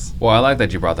and fix. Well, I like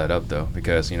that you brought that up, though,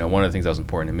 because, one of the things that was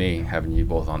important to me, having you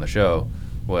both on the show,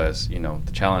 was,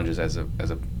 the challenges as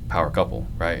a power couple,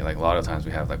 right? Like a lot of times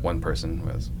we have like one person who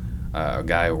is a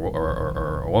guy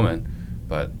or a woman,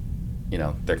 but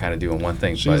they're kind of doing one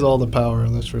thing. She's all the power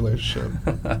in this relationship.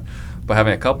 But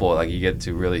having a couple, like you get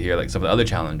to really hear like some of the other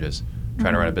challenges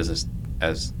trying to run a business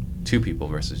as two people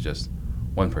versus just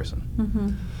one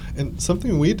person. And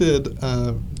something we did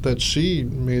that she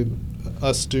made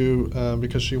us do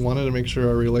because she wanted to make sure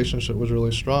our relationship was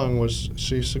really strong was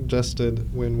she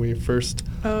suggested when we first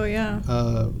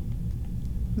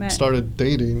started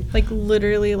dating, like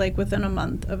literally like within a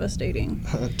month of us dating,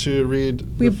 to read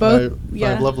five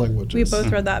love languages. We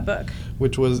both read that book,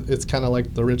 which was, it's kind of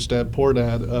like the Rich Dad Poor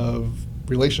Dad of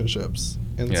relationships.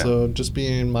 And so just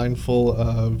being mindful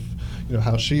of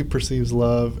how she perceives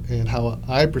love and how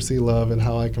I perceive love and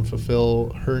how I can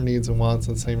fulfill her needs and wants,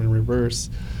 and same in reverse,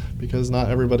 because not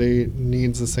everybody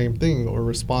needs the same thing or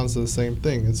responds to the same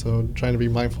thing. And so trying to be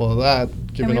mindful of that.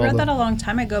 And we read that a long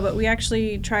time ago, but we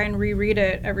actually try and reread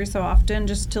it every so often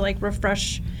just to like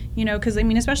refresh, because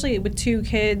especially with 2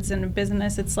 kids and a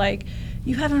business, it's like,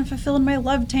 you haven't fulfilled my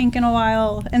love tank in a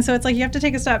while. And so it's like you have to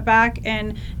take a step back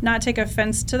and not take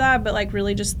offense to that, but like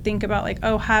really just think about like,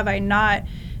 oh, have I not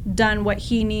done what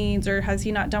he needs, or has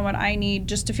he not done what I need,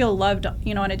 just to feel loved, on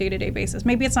a day-to-day basis.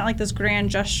 Maybe it's not like this grand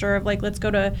gesture of like, let's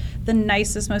go to the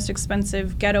nicest, most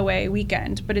expensive getaway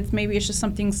weekend, but maybe it's just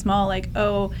something small like,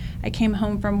 oh, I came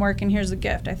home from work and here's a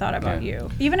gift, I thought about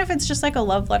you. Even if it's just like a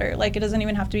love letter, like it doesn't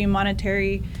even have to be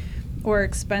monetary or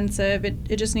expensive.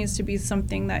 It just needs to be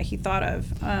something that he thought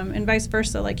of, and vice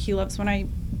versa. Like he loves when I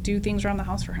do things around the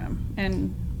house for him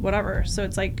and whatever. So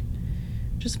it's like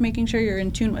just making sure you're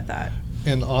in tune with that.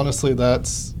 And honestly,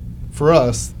 that's, for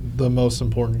us, the most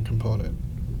important component.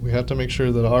 We have to make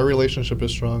sure that our relationship is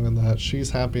strong and that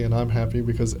she's happy and I'm happy,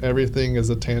 because everything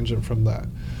is a tangent from that.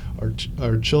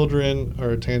 Our children are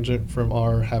a tangent from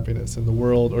our happiness in the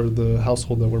world or the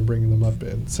household that we're bringing them up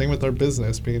in. Same with our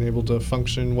business, being able to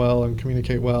function well and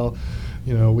communicate well.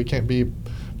 We can't be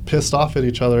pissed off at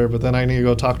each other, but then I need to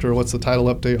go talk to her, what's the title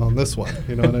update on this one?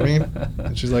 You know what I mean?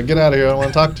 And she's like, get out of here, I don't want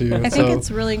to talk to you. I think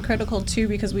it's really critical too,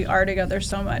 because we are together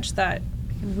so much that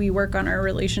we work on our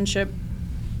relationship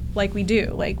like we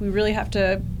do. Like we really have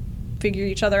to figure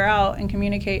each other out and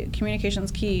communicate.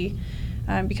 Communication's key,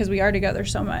 because we are together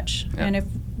so much. And if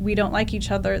we don't like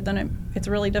each other, then it's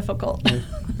really difficult.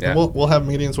 We'll have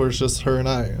meetings where it's just her and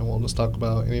I, and we'll just talk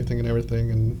about anything and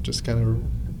everything and just kind of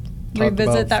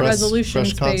revisit that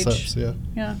resolutions fresh concepts. page.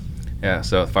 Yeah,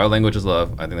 so 5 Languages of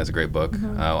Love, I think that's a great book.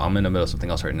 I'm in the middle of something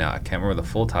else right now. I can't remember the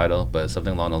full title, but it's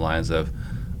something along the lines of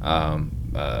how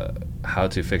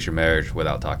to fix your marriage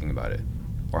without talking about it,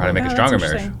 or how to make a stronger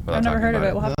marriage without talking about it. I've never heard of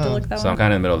it. We'll have to look that one. So I'm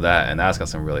kind of in the middle of that, and that's got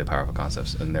some really powerful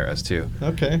concepts in there as too.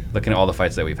 Okay. Looking at all the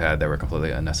fights that we've had that were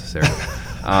completely unnecessary.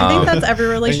 I think that's every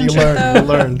relationship, you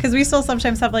learn. because we still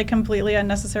sometimes have like completely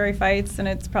unnecessary fights, and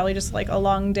it's probably just like a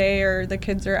long day, or the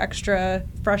kids are extra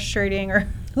frustrating, or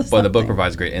But the book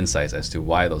provides great insights as to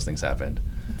why those things happened.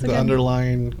 The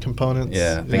underlying components.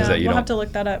 Things that you we'll have to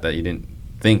look that up. That you didn't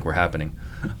think were happening.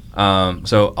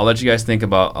 So I'll let you guys think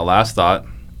about a last thought.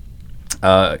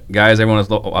 Guys, everyone is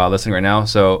listening right now.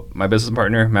 So my business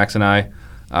partner, Max, and I,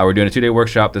 we're doing a 2-day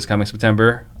workshop this coming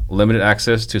September. Limited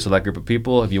access to a select group of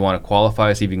people. If you want to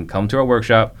qualify, see if you can come to our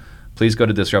workshop, please go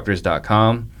to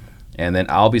disruptors.com. And then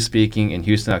I'll be speaking in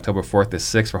Houston October 4th to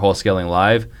 6th for Wholesaling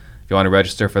Live. If you want to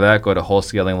register for that, go to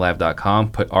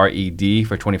wholesalinglive.com, put RED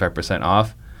for 25%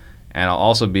 off. And I'll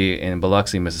also be in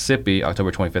Biloxi, Mississippi,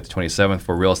 October 25th to 27th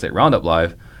for Real Estate Roundup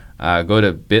Live. Go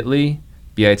to bit.ly/RER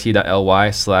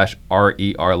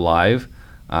Live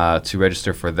to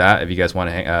register for that if you guys want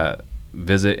to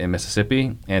visit in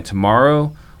Mississippi. And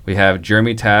tomorrow we have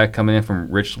Jeremy Tagg coming in from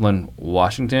Richland,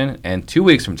 Washington. And 2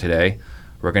 weeks from today,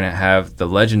 we're going to have the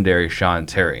legendary Sean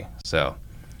Terry. So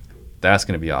that's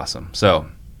going to be awesome. So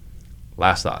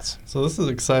last thoughts. So this is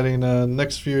exciting.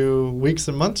 Next few weeks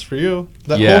and months for you.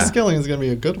 That wholesaling is going to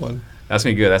be a good one. That's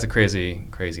going to be good. That's a crazy,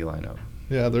 crazy lineup.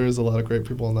 Yeah, there is a lot of great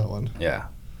people in that one. Yeah.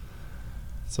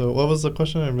 So what was the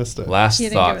question? I missed it. Last you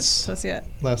thoughts. Didn't give it to us yet.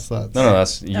 Last thoughts. No,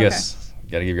 that's you guys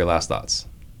got to give your last thoughts.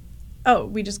 Oh,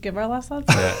 we just give our last thoughts?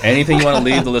 Yeah. Anything you want to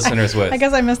leave the listeners with? I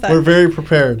guess I missed that. We're very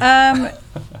prepared. Well,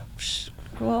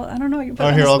 I don't know. You put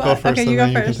I'll go first. Okay, you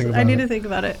and go then first. You can think about I need to think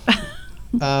about it.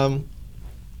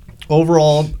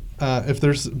 overall, if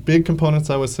there's big components,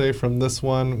 I would say from this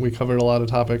one, we covered a lot of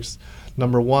topics.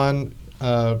 Number one,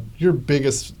 your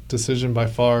biggest decision by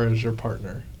far is your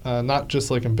partner. Not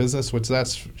just like in business, which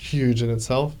that's huge in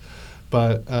itself,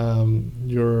 but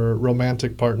your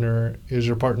romantic partner is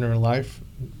your partner in life.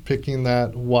 Picking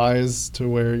that wise to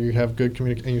where you have good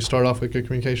communication and you start off with good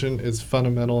communication is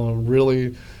fundamental and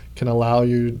really can allow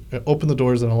you, open the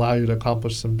doors and allow you to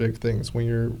accomplish some big things when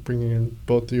you're bringing in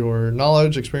both your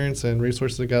knowledge, experience, and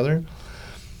resources together.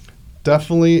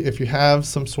 Definitely, if you have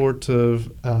some sort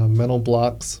of mental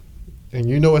blocks and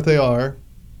you know what they are,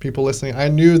 people listening, I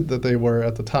knew that they were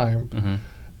at the time. Mm-hmm.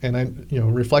 And I,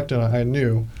 reflecting on it, I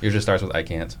knew. Yours just starts with I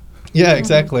can't. Yeah,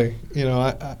 exactly.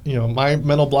 My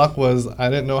mental block was I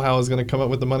didn't know how I was going to come up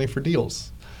with the money for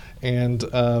deals. And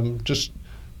just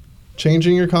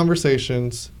changing your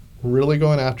conversations, really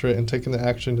going after it and taking the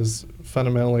action is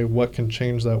fundamentally what can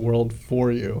change that world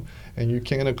for you. And you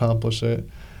can accomplish it.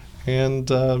 And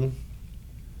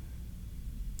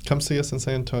come see us in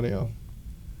San Antonio.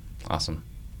 Awesome.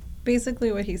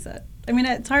 Basically what he said. I mean,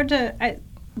 it's hard to,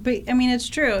 but I mean, it's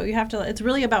true. You have to, it's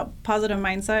really about positive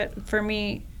mindset. For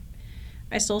me,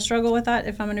 I still struggle with that,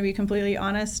 if I'm going to be completely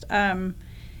honest.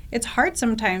 It's hard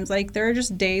sometimes. Like, there are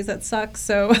just days that suck.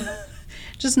 So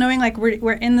just knowing like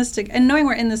we're in this and knowing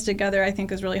we're in this together, I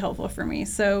think is really helpful for me.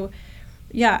 So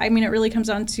yeah, I mean, it really comes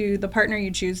down to the partner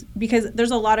you choose, because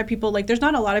there's a lot of people, like there's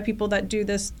not a lot of people that do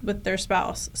this with their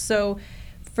spouse. So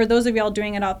for those of y'all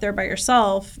doing it out there by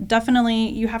yourself, definitely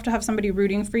you have to have somebody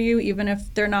rooting for you, even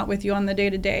if they're not with you on the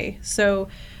day-to-day. So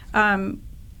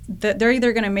that they're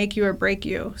either going to make you or break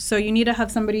you. So you need to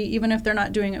have somebody, even if they're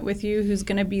not doing it with you, who's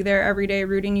going to be there every day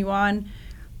rooting you on,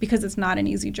 because it's not an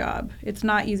easy job. It's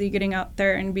not easy getting out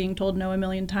there and being told no a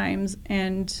million times,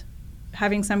 and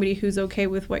having somebody who's okay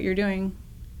with what you're doing.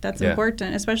 That's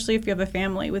important, especially if you have a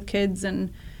family with kids.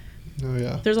 And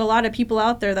there's a lot of people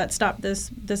out there that stop this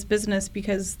business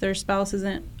because their spouse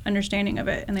isn't understanding of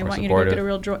it, and they want you to get a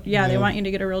real they want you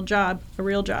to get a real job.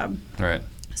 Right.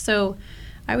 So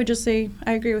I would just say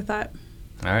I agree with that.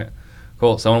 All right.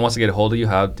 Cool. Someone wants to get a hold of you.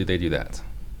 How do they do that?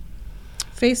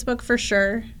 Facebook for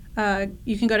sure.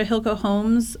 You can go to Hilco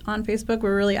Homes on Facebook.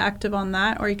 We're really active on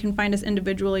that. Or you can find us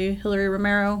individually, Hillary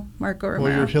Romero, Marco Romero.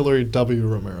 Well, you're Hillary W.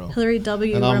 Romero. Hillary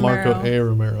W. And Romero. I'm Marco A.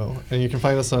 Romero. And you can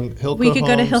find us on Hilco Homes. We could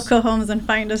go to Hilco Homes and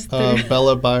find us through.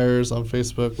 Bella Buyers on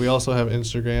Facebook. We also have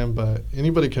Instagram, but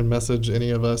anybody can message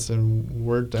any of us, and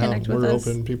we're down. We're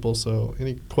open people. So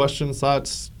any questions,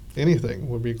 thoughts, anything,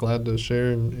 we'd be glad to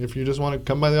share. And if you just want to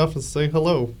come by the office and say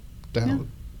hello, down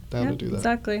to do that.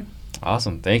 Exactly.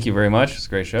 Awesome. Thank you very much. It's a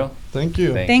great show. Thank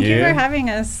you. Thank you for having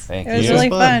us. Thank you. It was really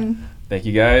fun. Thank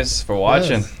you guys for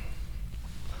watching. Yes.